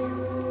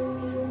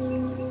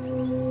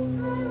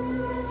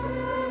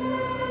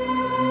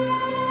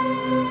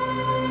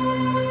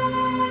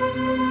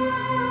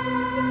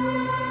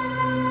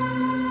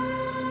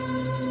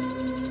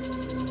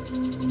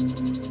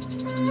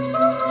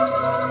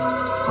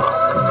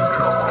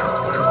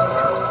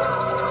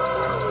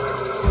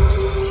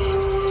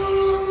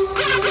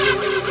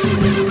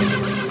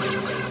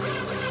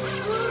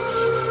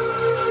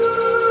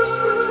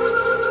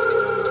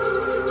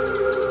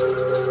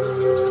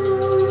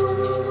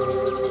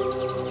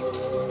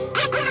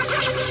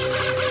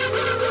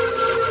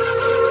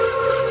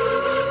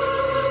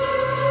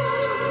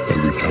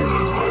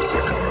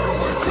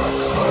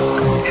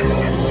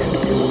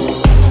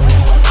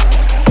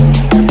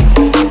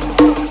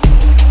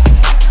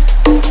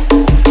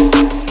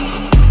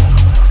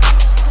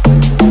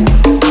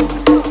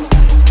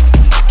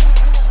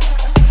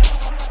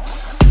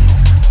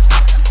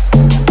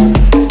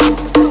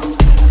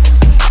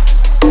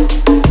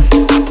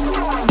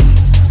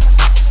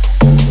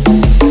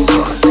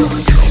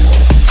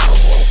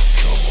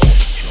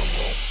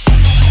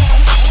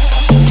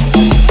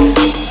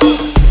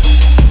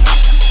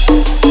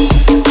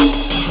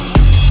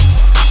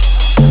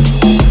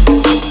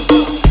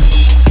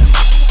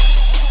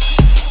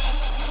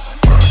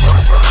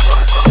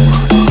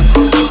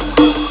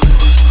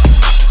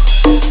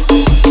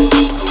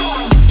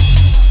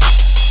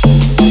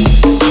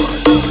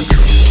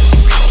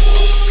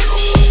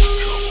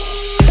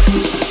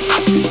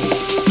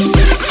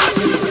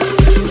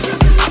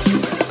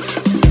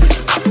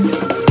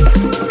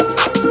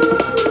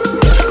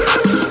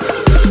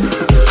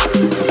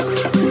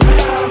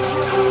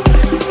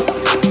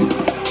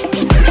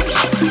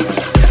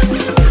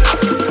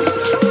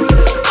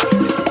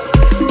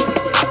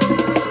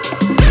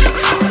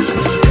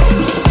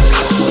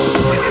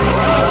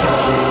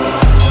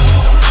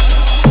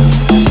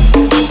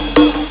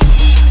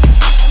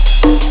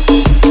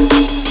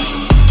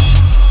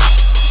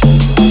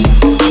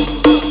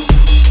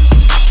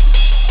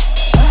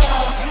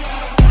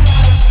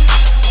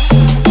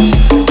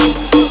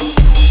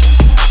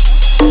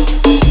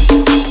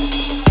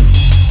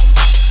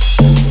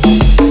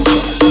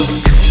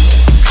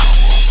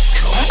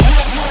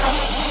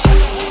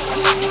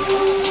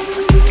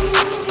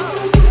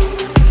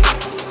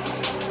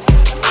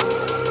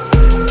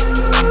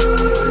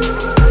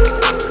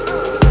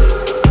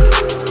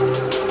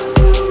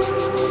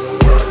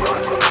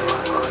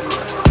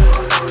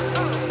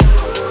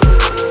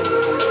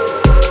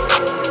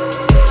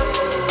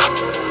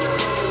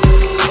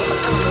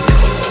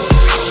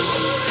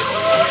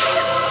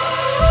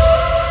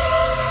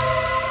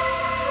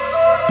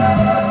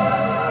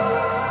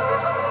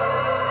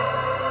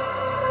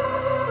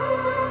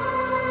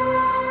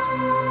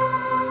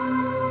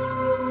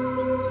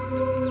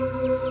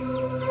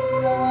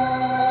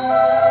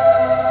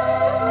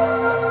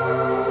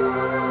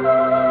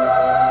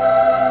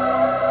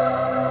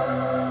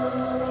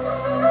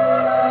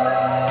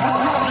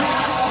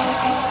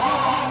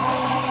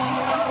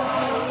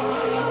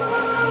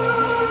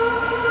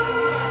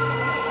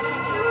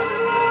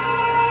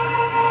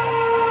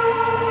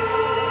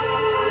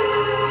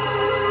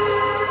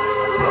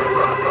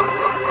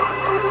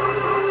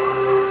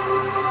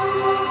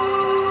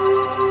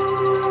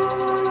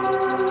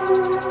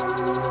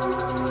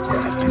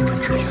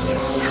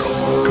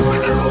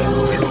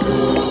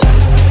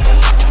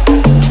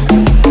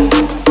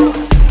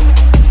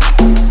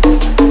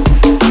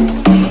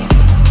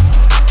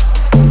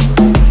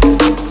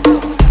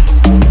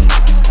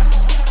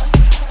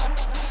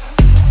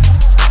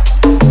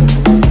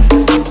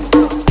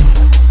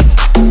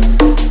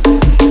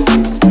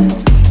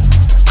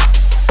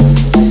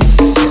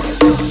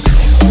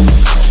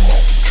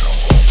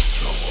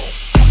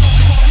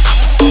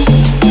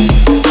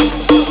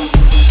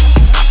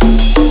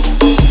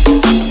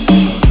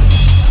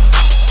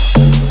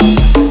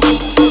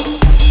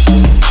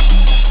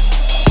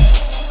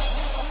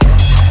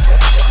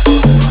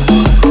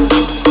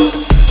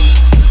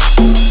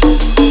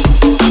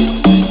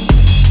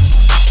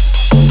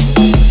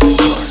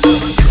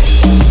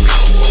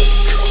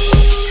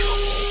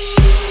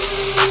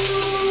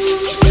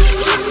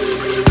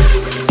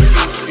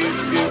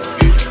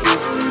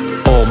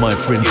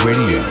 Friends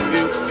Radio,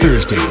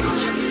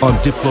 Thursdays on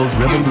Diplo's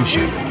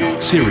Revolution,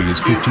 Series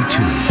 52.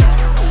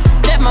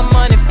 Step my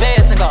money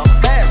fast and go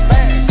fast,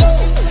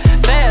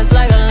 fast, fast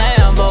like a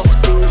Lambo.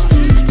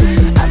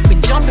 I be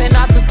jumping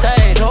out the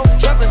stage, oh,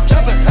 jumping,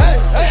 hey,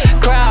 hey.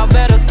 Crowd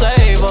better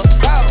save her.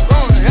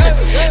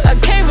 I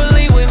can't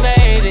believe we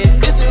made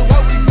it. This is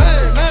what we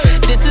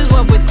made. This is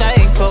what we're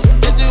thankful.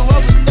 This is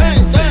what we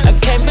think. I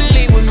can't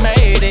believe we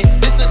made it.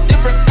 This a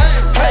different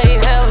thing. Have you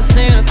ever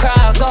seen a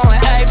crowd going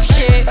ape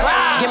shit?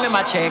 Give me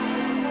my check.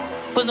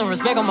 Put some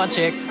respect on my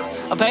check.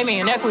 Or pay me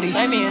in equity.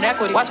 Pay me in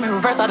equity. Watch me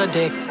reverse out of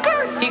dicks.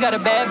 He got a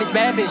bad bitch,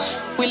 bad bitch.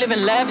 We live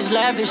in lavish,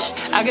 lavish.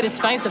 I got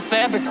expensive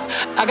fabrics.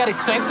 I got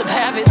expensive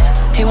habits.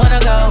 He wanna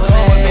go with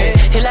me.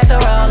 He likes to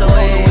roll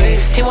away.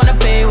 He wanna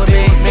be with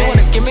me. He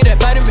wanna give me that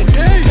vitamin D.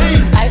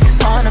 Ice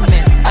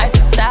ornaments, ice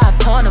style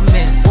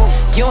tournaments.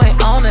 You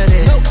ain't on to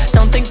this.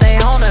 Don't think they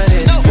on to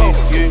this.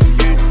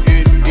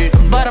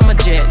 But I'm a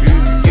jet.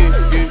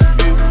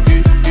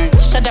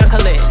 Shut down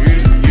Khalid.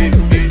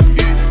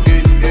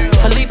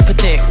 Philippe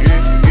Patek.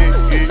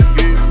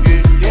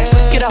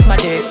 Get off my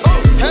dick.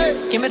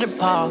 Give me the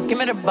ball, give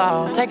me the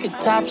ball. Take a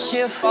top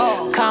shift.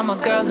 Call my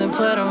girls and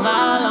put them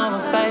all on a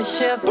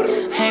spaceship.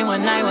 Hang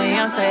one night with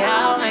Beyonce,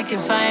 I'll make you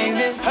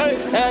famous.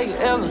 Have you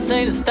ever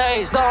seen the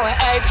stage going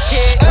ape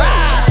shit?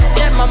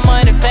 Step my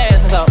money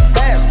fast and go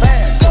fast,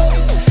 fast,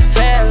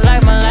 fast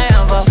like my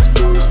Lambo.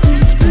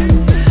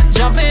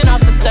 Jumping off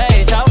the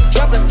stage, oh,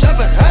 jumping,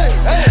 hey,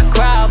 hey.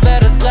 Crowd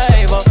better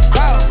save her.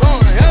 Crowd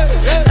going, hey,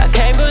 hey. I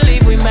can't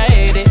believe we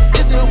made it.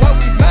 This is what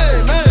we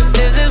made, man.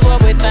 This is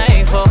what we're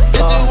thankful.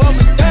 This is what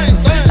we think.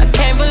 I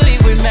can't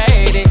believe we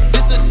made it.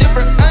 This a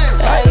different thing.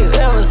 Have you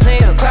ever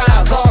seen a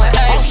crowd going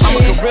ape shit? I'm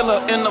a gorilla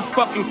in the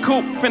fucking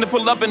coop, finna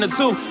pull up in the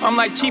zoo. I'm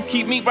like Chief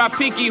Keef, meet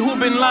Rafiki, who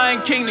been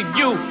Lion King to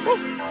you?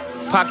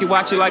 Pocket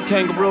watch it like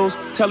kangaroos.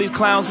 Tell these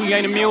clowns we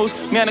ain't amused.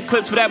 Man, the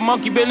clips for that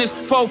monkey business.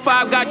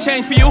 4-5 got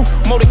change for you.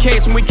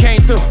 Motorcades when we came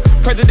through.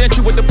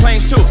 Presidential with the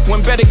planes too. When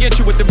better get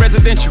you with the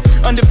residential.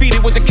 Undefeated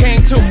with the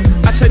cane too.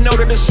 I said no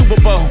to the Super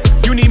Bowl.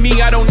 You need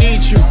me, I don't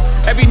need you.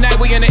 Every night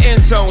we in the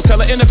end zone.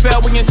 Tell the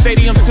NFL we in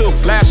stadiums too.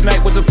 Last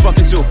night was a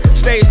fucking zoo.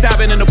 Stage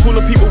diving in a pool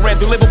of people. Ran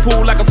through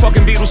Liverpool like a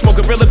fucking beetle.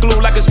 Smoking Gorilla Glue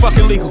like it's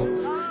fucking legal.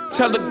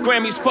 Tell the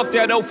Grammys fuck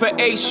that 0 for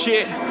 8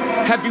 shit.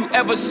 Have you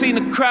ever seen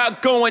a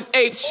crowd going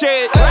ape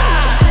shit?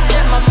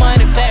 Step my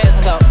money fast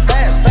and go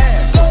fast,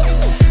 fast,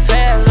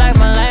 fast like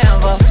my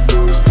Lambo.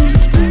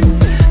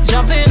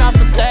 Jumping off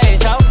the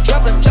stage, oh,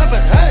 jumping,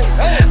 hey,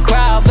 hey.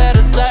 Crowd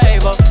better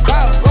save her.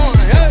 Crowd going,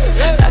 hey,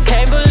 hey. I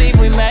can't believe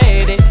we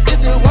made it.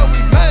 This is what we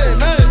made,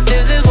 man.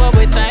 This is what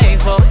we're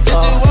thankful. This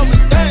is what we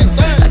think.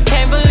 I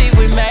can't believe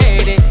we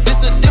made it.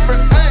 This a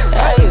different thing.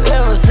 Have you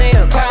ever seen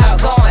a crowd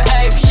going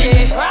ape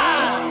shit?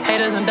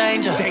 Haters in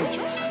danger.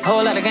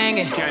 Whole lot of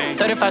gangin',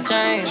 35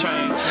 chains.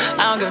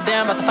 I don't give a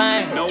damn about the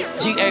fame.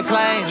 GA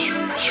planes,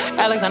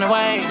 Alexander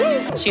Wayne.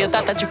 She a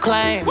thought that you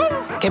claim.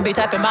 Can be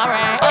typing my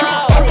rain.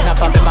 Poppin', I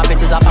poppin', my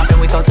bitches are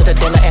poppin'. We go to the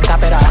dealer and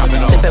cop it out.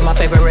 Sippin' my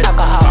favorite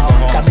alcohol.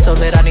 Got me so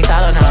lit, I need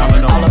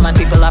Tylenol. All of my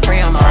people I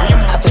pray I'm on.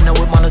 I finna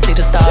whip, wanna see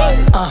the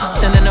stars.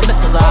 Sending the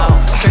missiles out.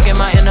 Drinking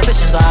my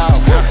inhibitions out.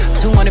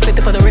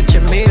 250 for the rich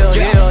and meal.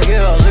 Yeah,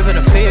 yeah, live in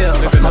the field.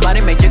 My body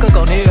make jiggle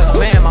go near.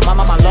 Man, my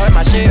mama, my lord,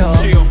 my shield.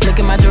 Look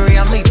at my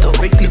jewelry, I'm lethal.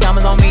 These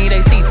diamonds on me,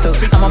 they see through.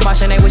 I'm a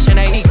Martian, they wishing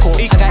they equal.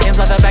 I got M's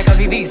like the back of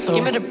Evisu.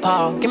 Give me the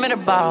ball, give me the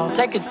ball.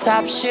 Take a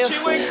top shift.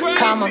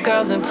 Call my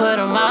girls and put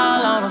them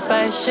all on a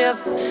spaceship.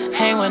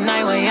 Hang one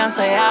night with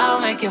Beyonce, I'll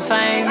make you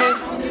famous.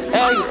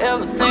 Have you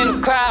ever seen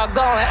a crowd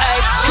going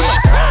ape shit?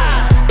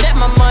 Step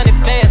my money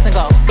fast and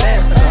go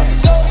fast,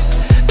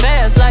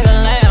 fast like a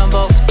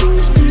Lambo.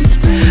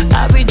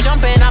 I be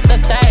jumping off the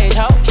stage,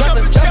 ho.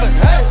 Jumping,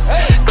 hey,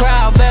 hey.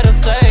 Crowd better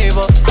save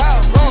her.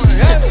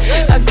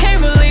 I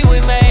can't believe we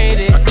made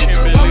it.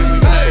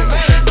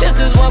 This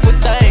is what we're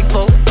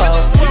thankful for.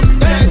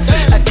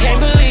 I can't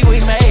believe we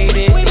made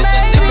it.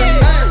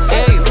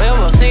 Yeah, you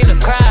ever seen the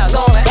crowd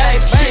going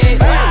ape shit?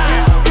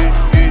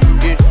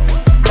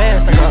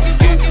 Fast and go.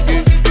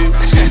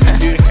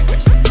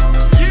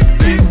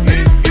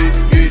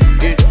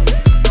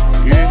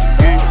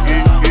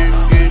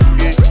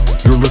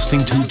 You're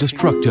listening to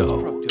Destructo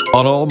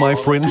on All My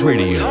Friends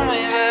Radio.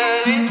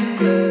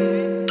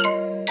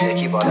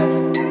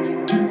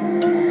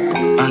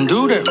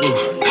 Undo that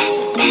roof,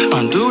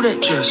 undo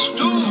that chest,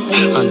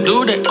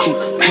 undo that coupe.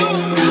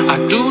 I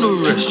do the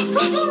rest.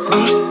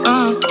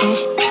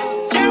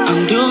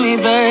 Undo me,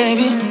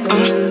 baby.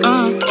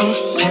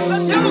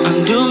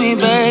 Undo me,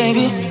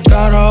 baby.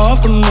 Got her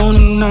off the moon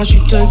and now she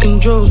taking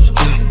drugs.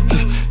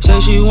 Say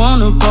she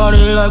wanna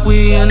party like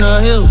we in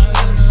the hills.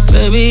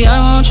 Baby, I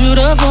want you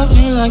to fuck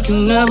me like you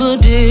never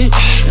did.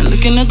 And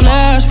look in the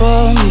glass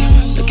for me.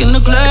 Look in the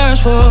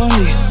glass for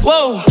me.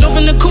 Whoa, jump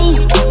in the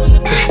coupe.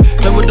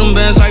 Play with them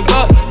bands like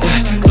Bob.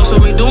 No, so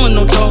we doing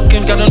no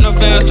talking. Got enough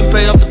bands to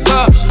pay off the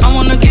cops. I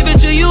wanna give it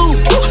to you.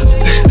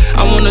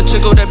 I wanna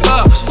tickle that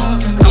box.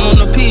 I'm on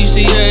the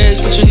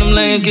PCH, switching them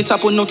lanes, get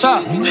top with no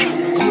top.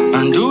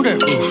 Undo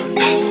that roof,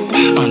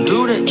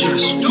 undo that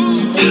chest,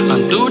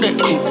 undo that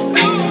coupe.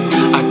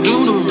 I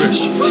do the rest.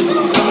 Undo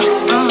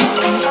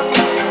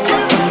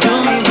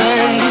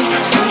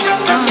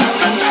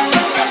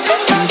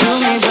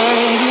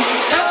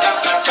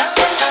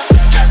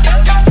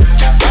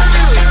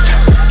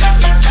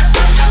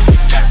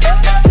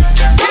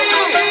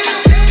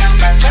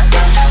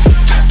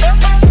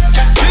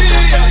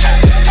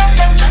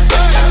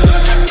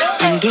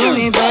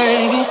me,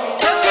 baby.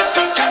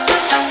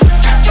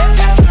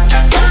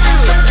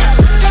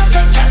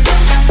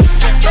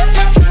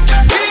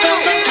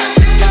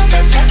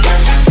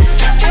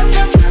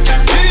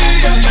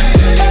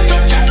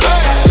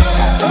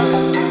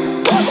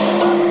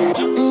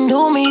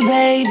 Undo me,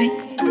 baby.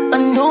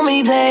 Undo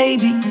me,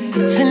 baby.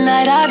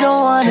 Tonight I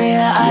don't wanna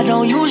hear, I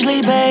don't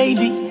usually,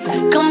 baby.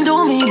 Come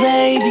do me,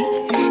 baby.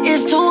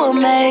 It's too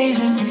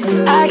amazing.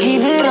 I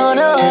keep it on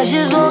the hush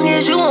as long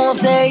as you won't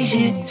say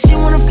shit. She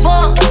wanna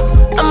fuck,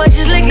 I might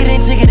just lick it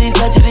and take it and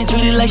touch it and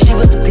treat it like she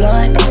was the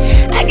blunt.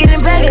 I get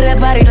in back of that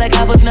body like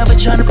I was never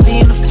trying to be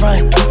in the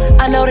front.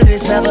 I know that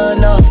it's never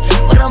enough,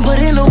 but I'm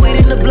putting the weight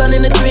in the blunt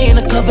and the 3 in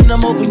the cup and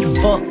I'm hoping you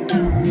fuck.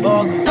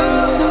 Fuck.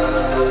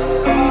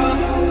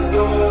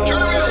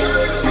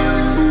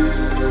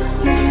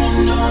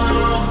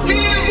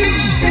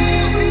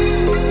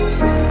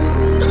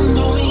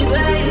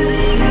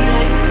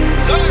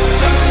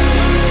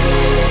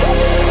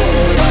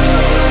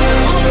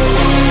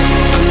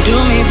 Undo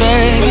me,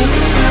 baby.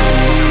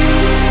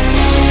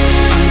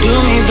 Undo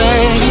me,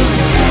 baby.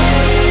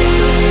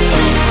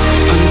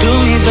 Undo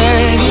me,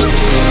 baby.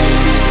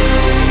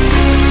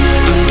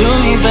 Undo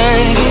me,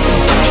 baby.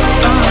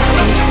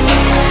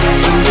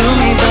 Undo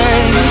me,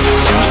 baby.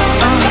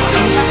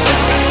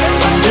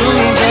 Undo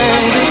me,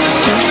 baby.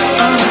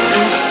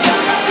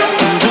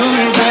 Undo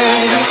me,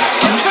 baby.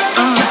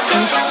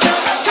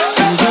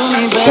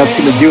 That's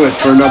going to do it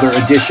for another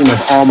edition of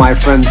All My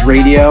Friends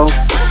Radio.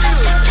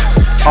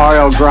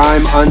 RL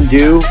Grime,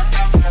 Undo.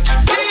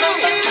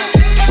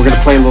 We're going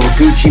to play a little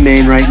Gucci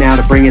Mane right now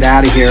to bring it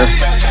out of here.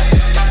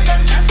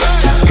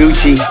 It's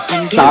Gucci,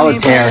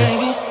 Solitaire.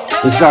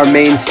 This is our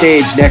main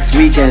stage next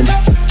weekend,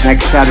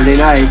 next Saturday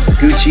night.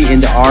 Gucci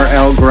into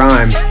RL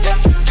Grime.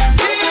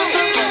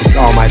 It's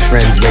All My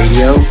Friends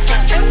Radio.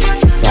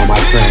 It's All My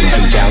Friends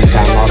in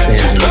downtown Los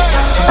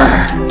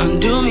Angeles.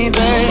 Undo me,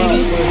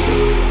 baby.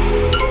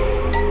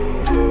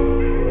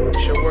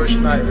 It's your worst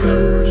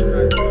nightmare.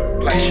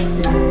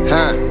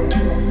 Huh.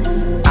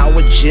 I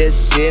was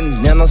just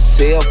sitting in a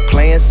cell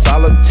playing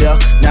solitaire.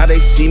 Now they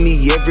see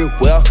me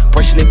everywhere,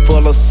 brushing it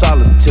full of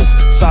solitaires.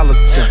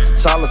 Solitaire,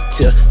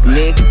 solitaire,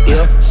 nigga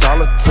ill,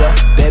 solitaire.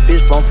 That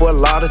bitch run for a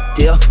lot of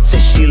deal. Say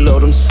she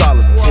love them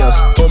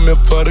solitaires. Put me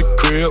for the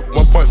crib,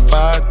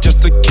 1.5 just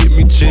to keep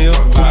me chill.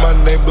 Put my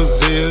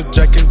neighbor's ear,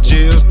 Jack and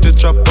Jill, still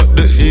chop up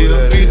the hill.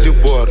 Fiji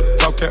water,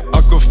 talking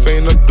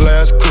Aquafina,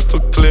 glass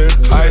crystal clear.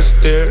 Ice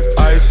there,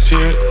 ice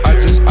here, I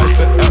just ice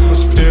the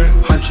atmosphere.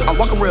 I'm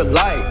walking real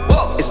light.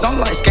 It's on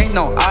like skating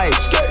on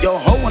ice. Yo,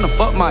 ho wanna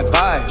fuck my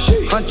vibe.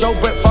 Huncho,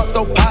 Brett, fuck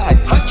those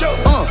pies.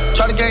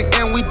 Try the game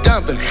and we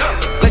dumping.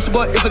 Glacier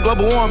boy, it's a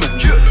global warming.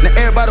 Now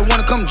everybody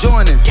wanna come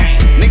join in.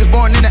 Niggas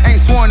born in it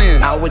ain't sworn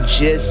in. I was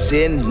just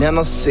sitting in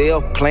a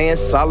cell playing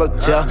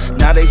solitaire.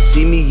 Now they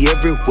see me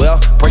everywhere,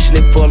 brushing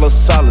it full of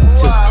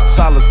solitaires.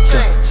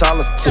 Solitaire,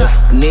 solitaire,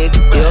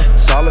 nigga ill,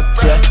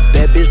 solitaire.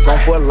 That bitch run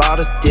for a lot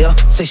of deal.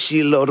 Say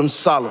she love them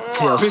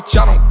solitaires. Bitch,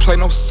 I don't play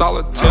no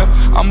solitaire.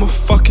 I'm a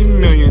fucking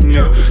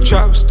millionaire.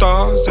 Trap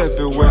stars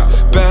everywhere,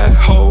 bad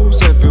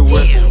hoes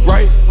everywhere.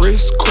 Right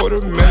wrist,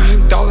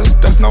 $250,000,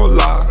 that's no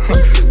lie.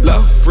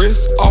 Left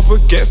wrist, off a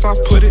gas, I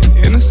put it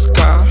in the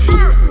sky.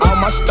 All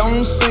my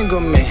stones single,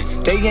 man,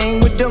 they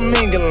ain't with the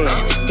mingling.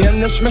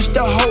 Them smashed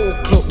the whole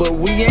club, but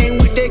we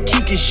ain't with that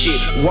Kiki shit.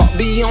 Walk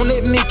be on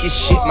that Mickey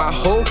shit, my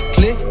whole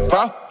clique,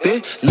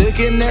 bitch.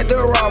 Looking at the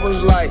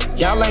robbers like,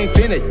 y'all ain't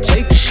finna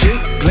take shit.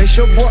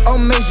 Glacier boy,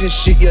 amazing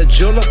shit, your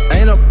jeweler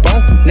ain't a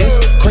bonus.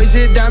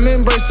 Crazy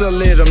diamond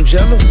bracelet, I'm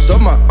jealous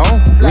of my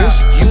own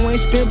wrist. You ain't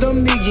spent $1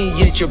 million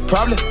yet, you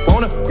probably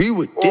won't agree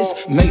with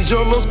this. Major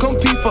lows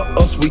compete for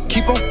us, we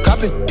keep on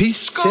copping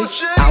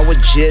pieces. I was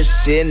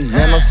just sitting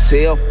in a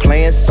cell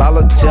playing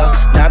solitaire.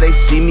 Now they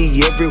see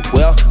me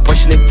everywhere,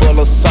 brushing it full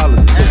of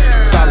solitaires.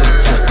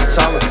 Solitaire,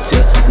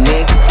 solitaire,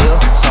 nigga ill,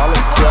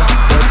 solitaire.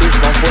 That bitch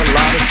run for a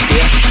lot of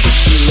deal.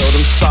 She love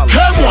them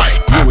solitaires.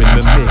 You're in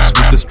the mix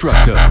with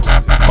Destructo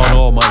on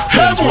All My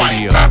Friends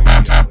Radio.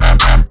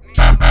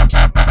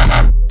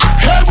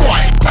 Hey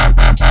boy!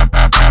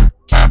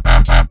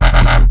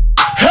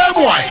 Hey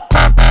boy!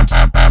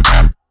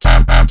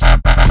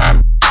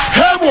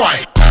 Hey boy!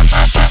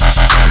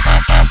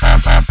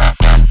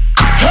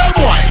 Hey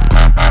boy!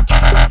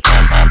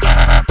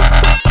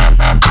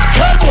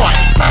 Hey boy!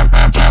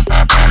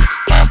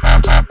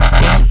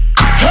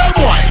 Hey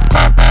boy!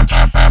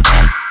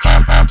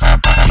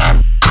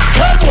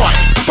 Hey boy!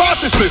 Pass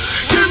this Smith,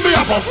 give me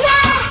a puff.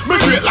 Me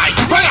great like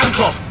Brian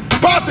Clough.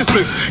 Pass this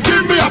Smith,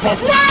 give me a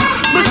puff.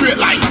 Me great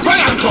like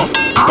Brian Clough.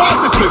 Pass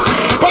this Smith,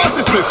 pass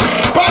this Smith,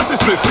 pass this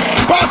Smith,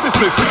 pass this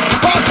Smith,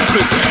 pass this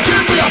Smith.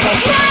 Give me a puff.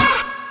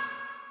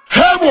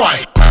 Hey boy!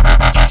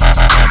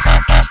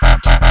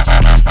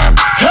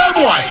 Hey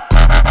boy!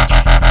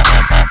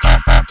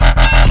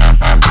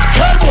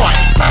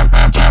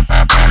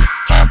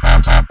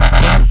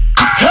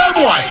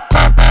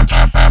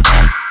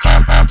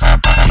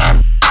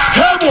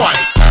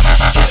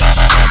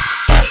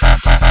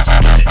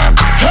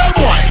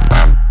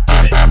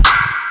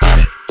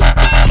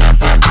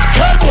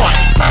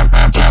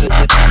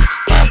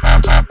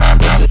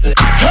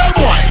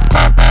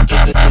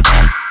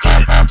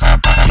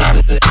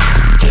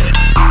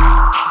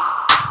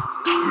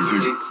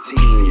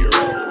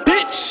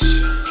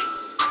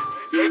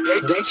 They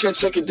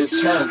took it to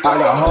 10. I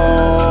got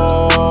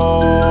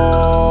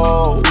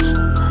hoes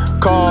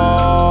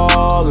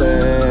calling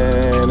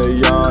a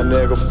young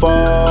nigga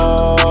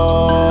phone.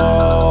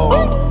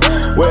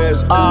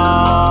 Where's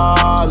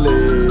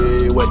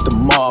Ollie with the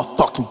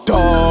motherfucking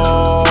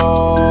dog?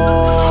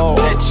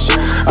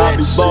 I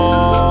be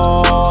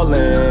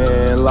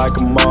ballin' like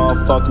a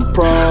motherfucking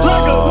pro.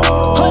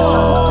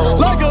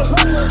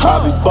 I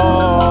be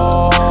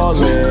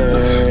ballin'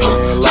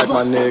 like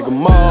my nigga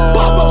Mo.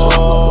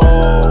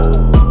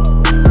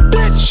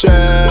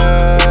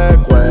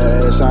 Check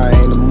West, I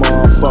ain't a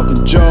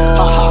motherfucking joke.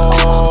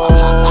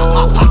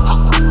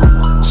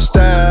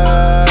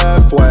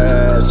 Steph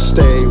West,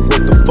 stay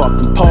with the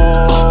fucking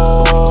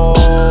pole.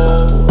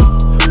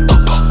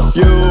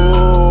 You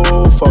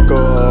fuck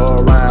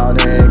around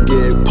and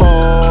get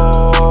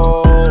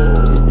pulled.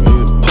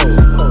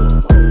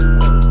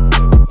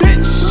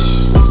 Bitch,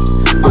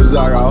 'cause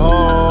I got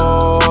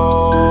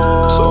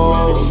hoes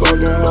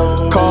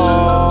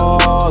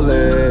calling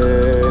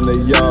a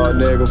young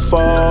nigga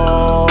phone.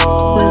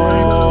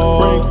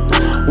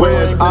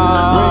 Where's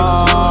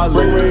Ollie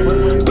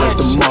with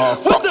the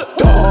motherfucking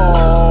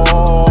dog?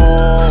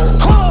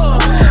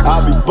 I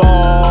be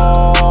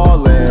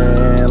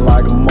ballin'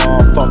 like a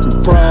motherfucking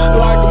pro.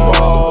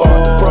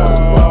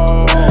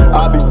 I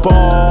be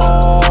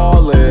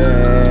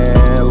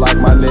ballin' like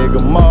my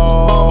nigga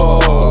Mo.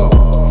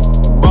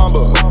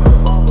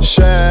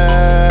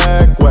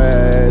 Shaq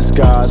West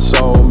got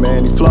so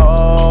many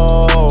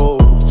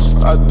flows.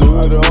 I do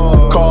it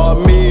all. Call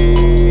me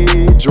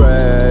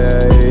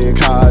Drake,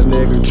 hot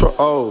nigga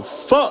oh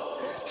fuck,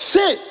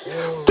 shit,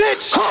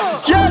 bitch.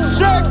 Yeah,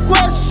 Shaq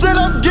West said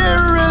I'm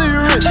getting really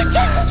rich.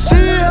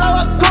 See how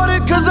I caught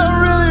it, 'cause I'm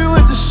really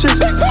with the shit.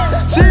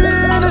 See me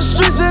in the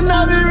streets and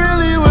I be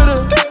really with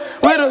a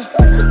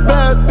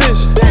bad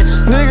bitch.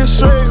 Niggas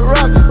straight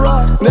rockin',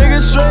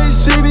 niggas straight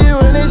see me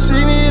when they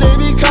see me, they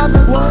be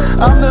coppin'.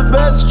 I'm the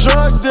best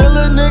drug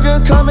dealer, nigga,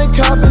 come and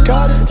coppin'.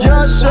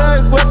 Young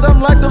Shaq West,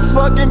 I'm like the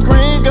fucking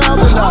Green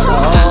Goblin.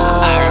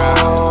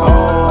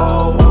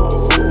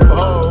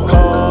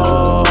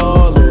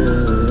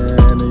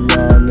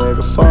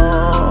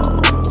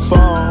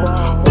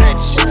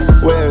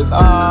 Where's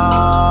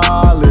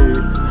Ollie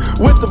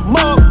with the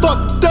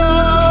motherfucking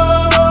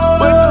dog?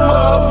 With the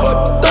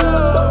motherfucking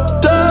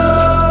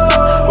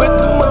dog. With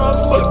the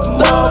motherfucking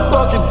dog.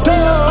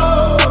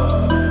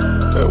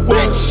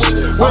 Rich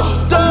with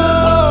the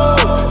dog.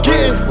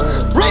 Getting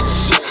rich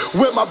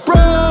with my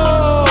bro.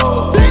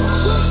 Bitch,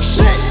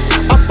 shit,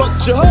 I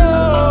fucked your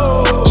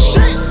hoe.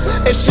 Shit,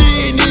 and she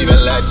ain't even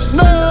let you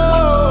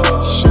know.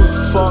 Shit,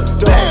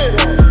 fucked up.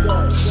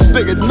 This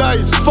nigga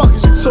nice. Fuck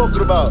is you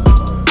talking about?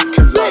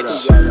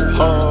 Bitch,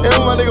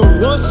 and my nigga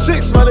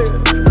 1-6, my nigga.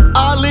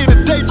 I lead a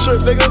day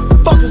trip, nigga.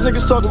 Fuck is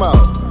niggas talking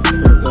about?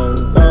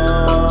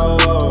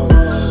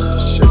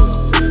 Shit,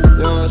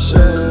 young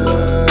shit.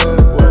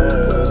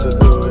 Where's I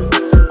do it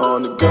on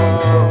the go?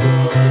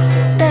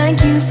 Thank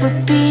you for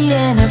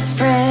being a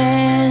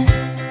friend.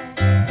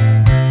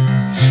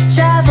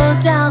 Travel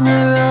down the